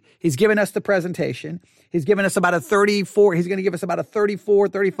template. He's given us the presentation. He's given us about he's going to give us about a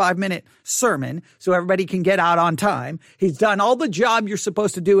 35-minute sermon so everybody can get out on time. He's done all the job you're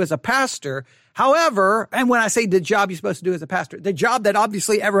supposed to do as a pastor. However, and when I say the job you're supposed to do as a pastor, the job that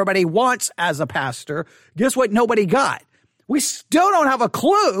obviously everybody wants as a pastor, guess what nobody got? We still don't have a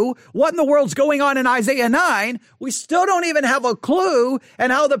clue what in the world's going on in Isaiah 9. We still don't even have a clue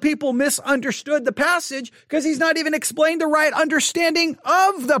and how the people misunderstood the passage because he's not even explained the right understanding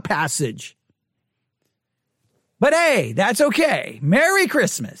of the passage. But hey, that's okay. Merry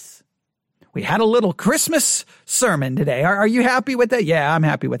Christmas. We had a little Christmas sermon today. Are you happy with that? Yeah, I'm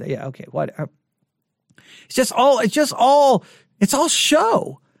happy with it. Yeah, okay. What? It's all show.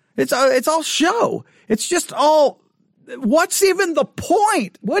 It's all show. It's just all. What's even the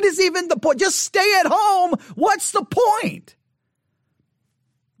point? What is even the point? Just stay at home. What's the point?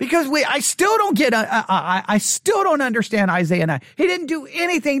 Because I still don't get, I still don't understand Isaiah 9. He didn't do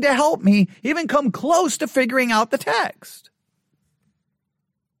anything to help me even come close to figuring out the text.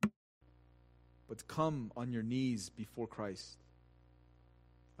 But come on your knees before Christ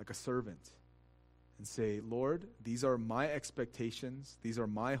like a servant and say, Lord, these are my expectations. These are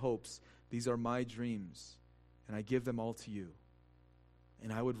my hopes. These are my dreams. And I give them all to you.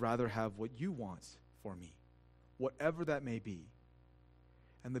 And I would rather have what you want for me, whatever that may be.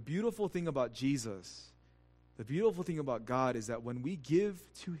 And the beautiful thing about Jesus, the beautiful thing about God is that when we give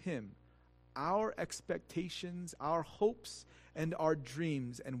to him our expectations, our hopes, and our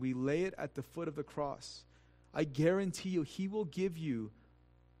dreams, and we lay it at the foot of the cross, I guarantee you he will give you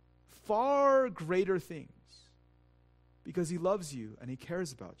far greater things because he loves you and he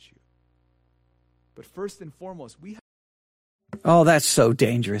cares about you. But first and foremost, Oh, that's so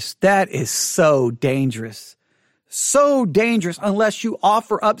dangerous. That is so dangerous. So dangerous unless you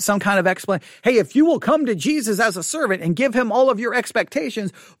offer up some kind of explanation. Hey, if you will come to Jesus as a servant and give him all of your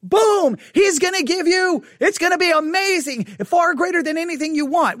expectations, boom, he's going to give you, it's going to be amazing, far greater than anything you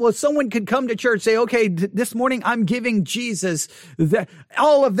want. Well, someone could come to church, say, okay, this morning I'm giving Jesus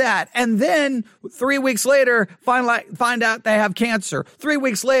all of that. And then 3 weeks later, find out they have cancer. 3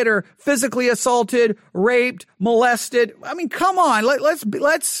 weeks later, physically assaulted, raped, molested. I mean, come on,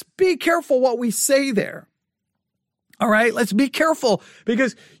 let's be careful what we say there. All right, let's be careful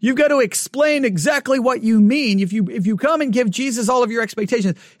because you've got to explain exactly what you mean. If you come and give Jesus all of your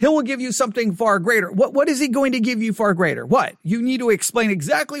expectations, he will give you something far greater. What is he going to give you far greater? What? You need to explain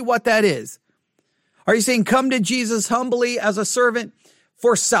exactly what that is. Are you saying come to Jesus humbly as a servant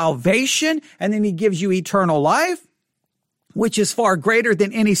for salvation and then he gives you eternal life, which is far greater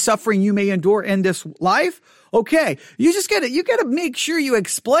than any suffering you may endure in this life? Okay, you gotta make sure you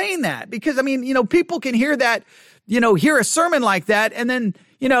explain that because I mean, people can hear that. Hear a sermon like that, and then,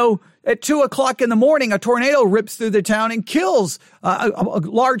 at 2:00 in the morning, a tornado rips through the town and kills a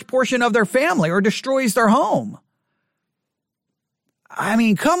large portion of their family or destroys their home. I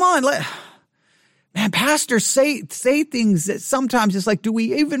mean, come on. Man, pastors say things that sometimes it's like, do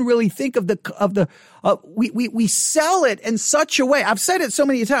we even really think we sell it in such a way. I've said it so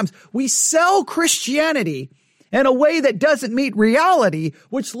many times. We sell Christianity in a way that doesn't meet reality,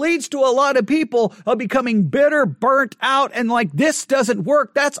 which leads to a lot of people becoming bitter, burnt out, and like, this doesn't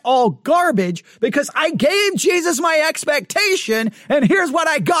work. That's all garbage because I gave Jesus my expectation and here's what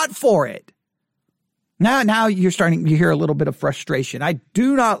I got for it. Now you're starting to hear a little bit of frustration. I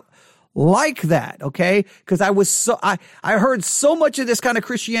do not like that, okay? Because I heard so much of this kind of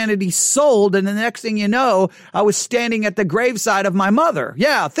Christianity sold, and the next thing you know, I was standing at the graveside of my mother.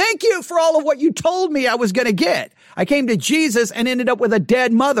 Yeah, thank you for all of what you told me I was going to get. I came to Jesus and ended up with a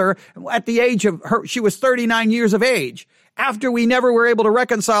dead mother at the age of her. She was 39 years of age after we never were able to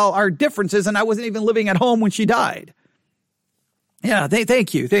reconcile our differences, and I wasn't even living at home when she died. Yeah,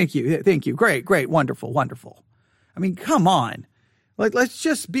 thank you. Great, wonderful. I mean, come on. Let's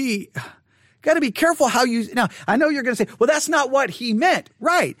just got to be careful how now, I know you're going to say, well, that's not what he meant.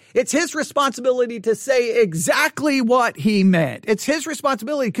 Right. It's his responsibility to say exactly what he meant. It's his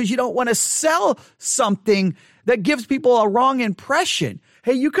responsibility because you don't want to sell something that gives people a wrong impression.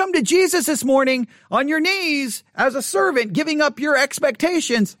 Hey, you come to Jesus this morning on your knees as a servant, giving up your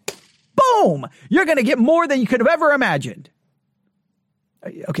expectations. Boom. You're going to get more than you could have ever imagined.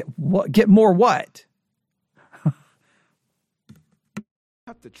 Okay. Get more what?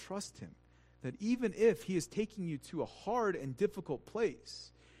 Have to trust him that even if he is taking you to a hard and difficult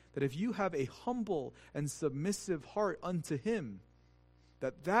place, that if you have a humble and submissive heart unto him,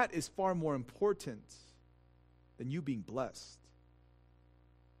 that is far more important than you being blessed.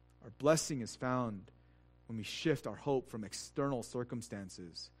 Our blessing is found when we shift our hope from external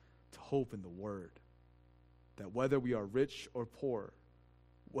circumstances to hope in the word, that whether we are rich or poor,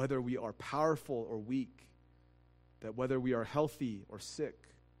 whether we are powerful or weak, that whether we are healthy or sick,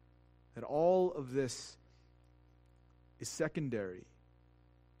 that all of this is secondary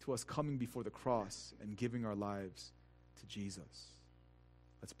to us coming before the cross and giving our lives to Jesus.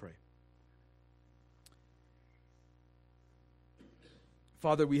 Let's pray.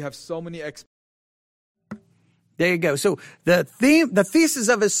 Father, we have so many There you go. So the thesis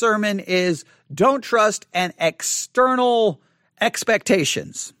of his sermon is don't trust in external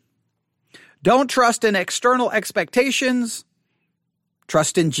expectations. Don't trust in external expectations.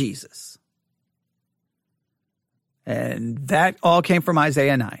 Trust in Jesus. And that all came from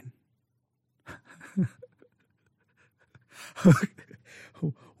Isaiah 9.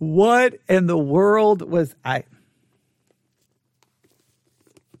 What in the world was I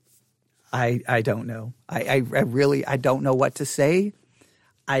don't know. I really don't know what to say.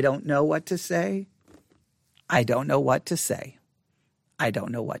 I don't know what to say. I don't know what to say. I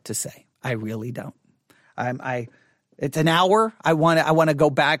don't know what to say. I really don't. It's an hour. I want to go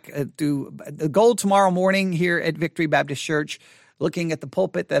back to the goal tomorrow morning here at Victory Baptist Church, looking at the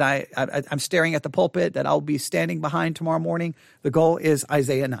pulpit that I'm staring at the pulpit that I'll be standing behind tomorrow morning. The goal is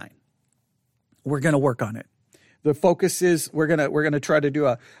Isaiah 9. We're going to work on it. The focus is we're gonna try to do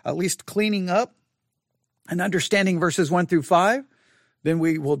at least cleaning up and understanding verses 1 through 5. Then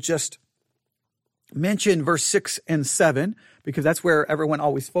we will just mention verse 6 and 7 because that's where everyone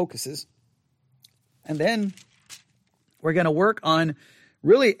always focuses. And then we're going to work on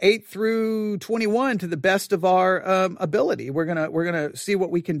really 8 through 21 to the best of our ability. We're gonna see what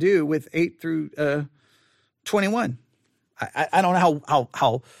we can do with 8 through 21. I don't know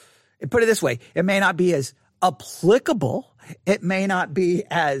how. Put it this way: it may not be as applicable. It may not be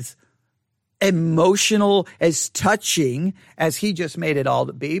as emotional, as touching as he just made it all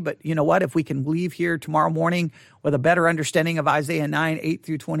to be. But you know what? If we can leave here tomorrow morning with a better understanding of Isaiah 9, 8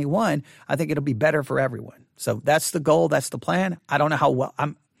 through 21, I think it'll be better for everyone. So that's the goal. That's the plan. I don't know how well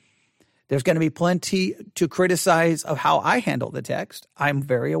there's going to be plenty to criticize of how I handle the text. I'm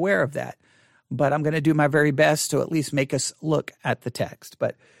very aware of that, but I'm going to do my very best to at least make us look at the text.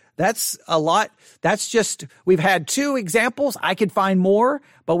 But that's a lot. That's just, we've had 2 examples. I could find more,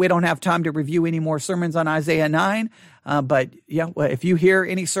 but we don't have time to review any more sermons on Isaiah 9. But yeah, well, if you hear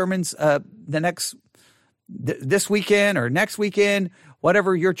any sermons this weekend or next weekend,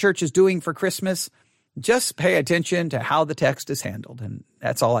 whatever your church is doing for Christmas, just pay attention to how the text is handled. And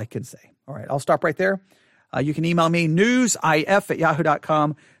that's all I can say. All right, I'll stop right there. You can email me,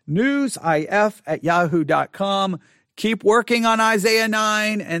 newsif@yahoo.com, newsif@yahoo.com. Keep working on Isaiah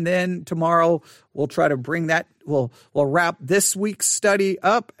 9, and then tomorrow we'll try to bring that. We'll wrap this week's study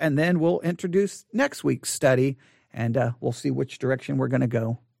up, and then we'll introduce next week's study, and we'll see which direction we're going to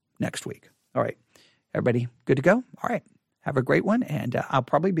go next week. All right, everybody, good to go? All right, have a great one, and I'll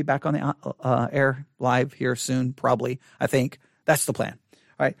probably be back on the air live here soon, probably. I think that's the plan.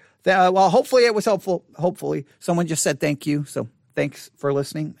 All right, well, hopefully it was helpful. Hopefully someone just said thank you, so thanks for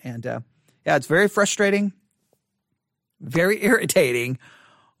listening, and yeah, it's very frustrating. Very irritating,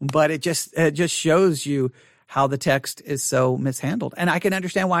 but it just shows you how the text is so mishandled. And I can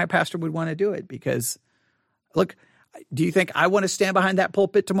understand why a pastor would want to do it because, look, do you think I want to stand behind that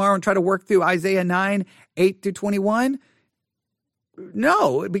pulpit tomorrow and try to work through Isaiah 9, 8 through 21?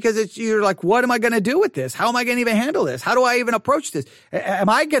 No, because you're like, what am I going to do with this? How am I going to even handle this? How do I even approach this? Am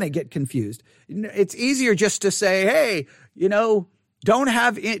I going to get confused? It's easier just to say, hey,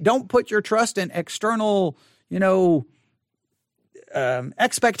 don't put your trust in external,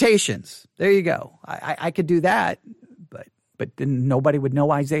 expectations. There you go. I could do that, but then nobody would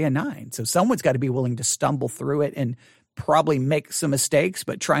know Isaiah 9. So someone's got to be willing to stumble through it and probably make some mistakes,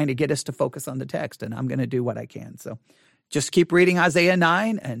 but trying to get us to focus on the text. And I'm going to do what I can. So just keep reading Isaiah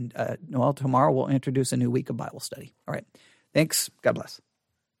 9. And tomorrow we'll introduce a new week of Bible study. All right. Thanks. God bless.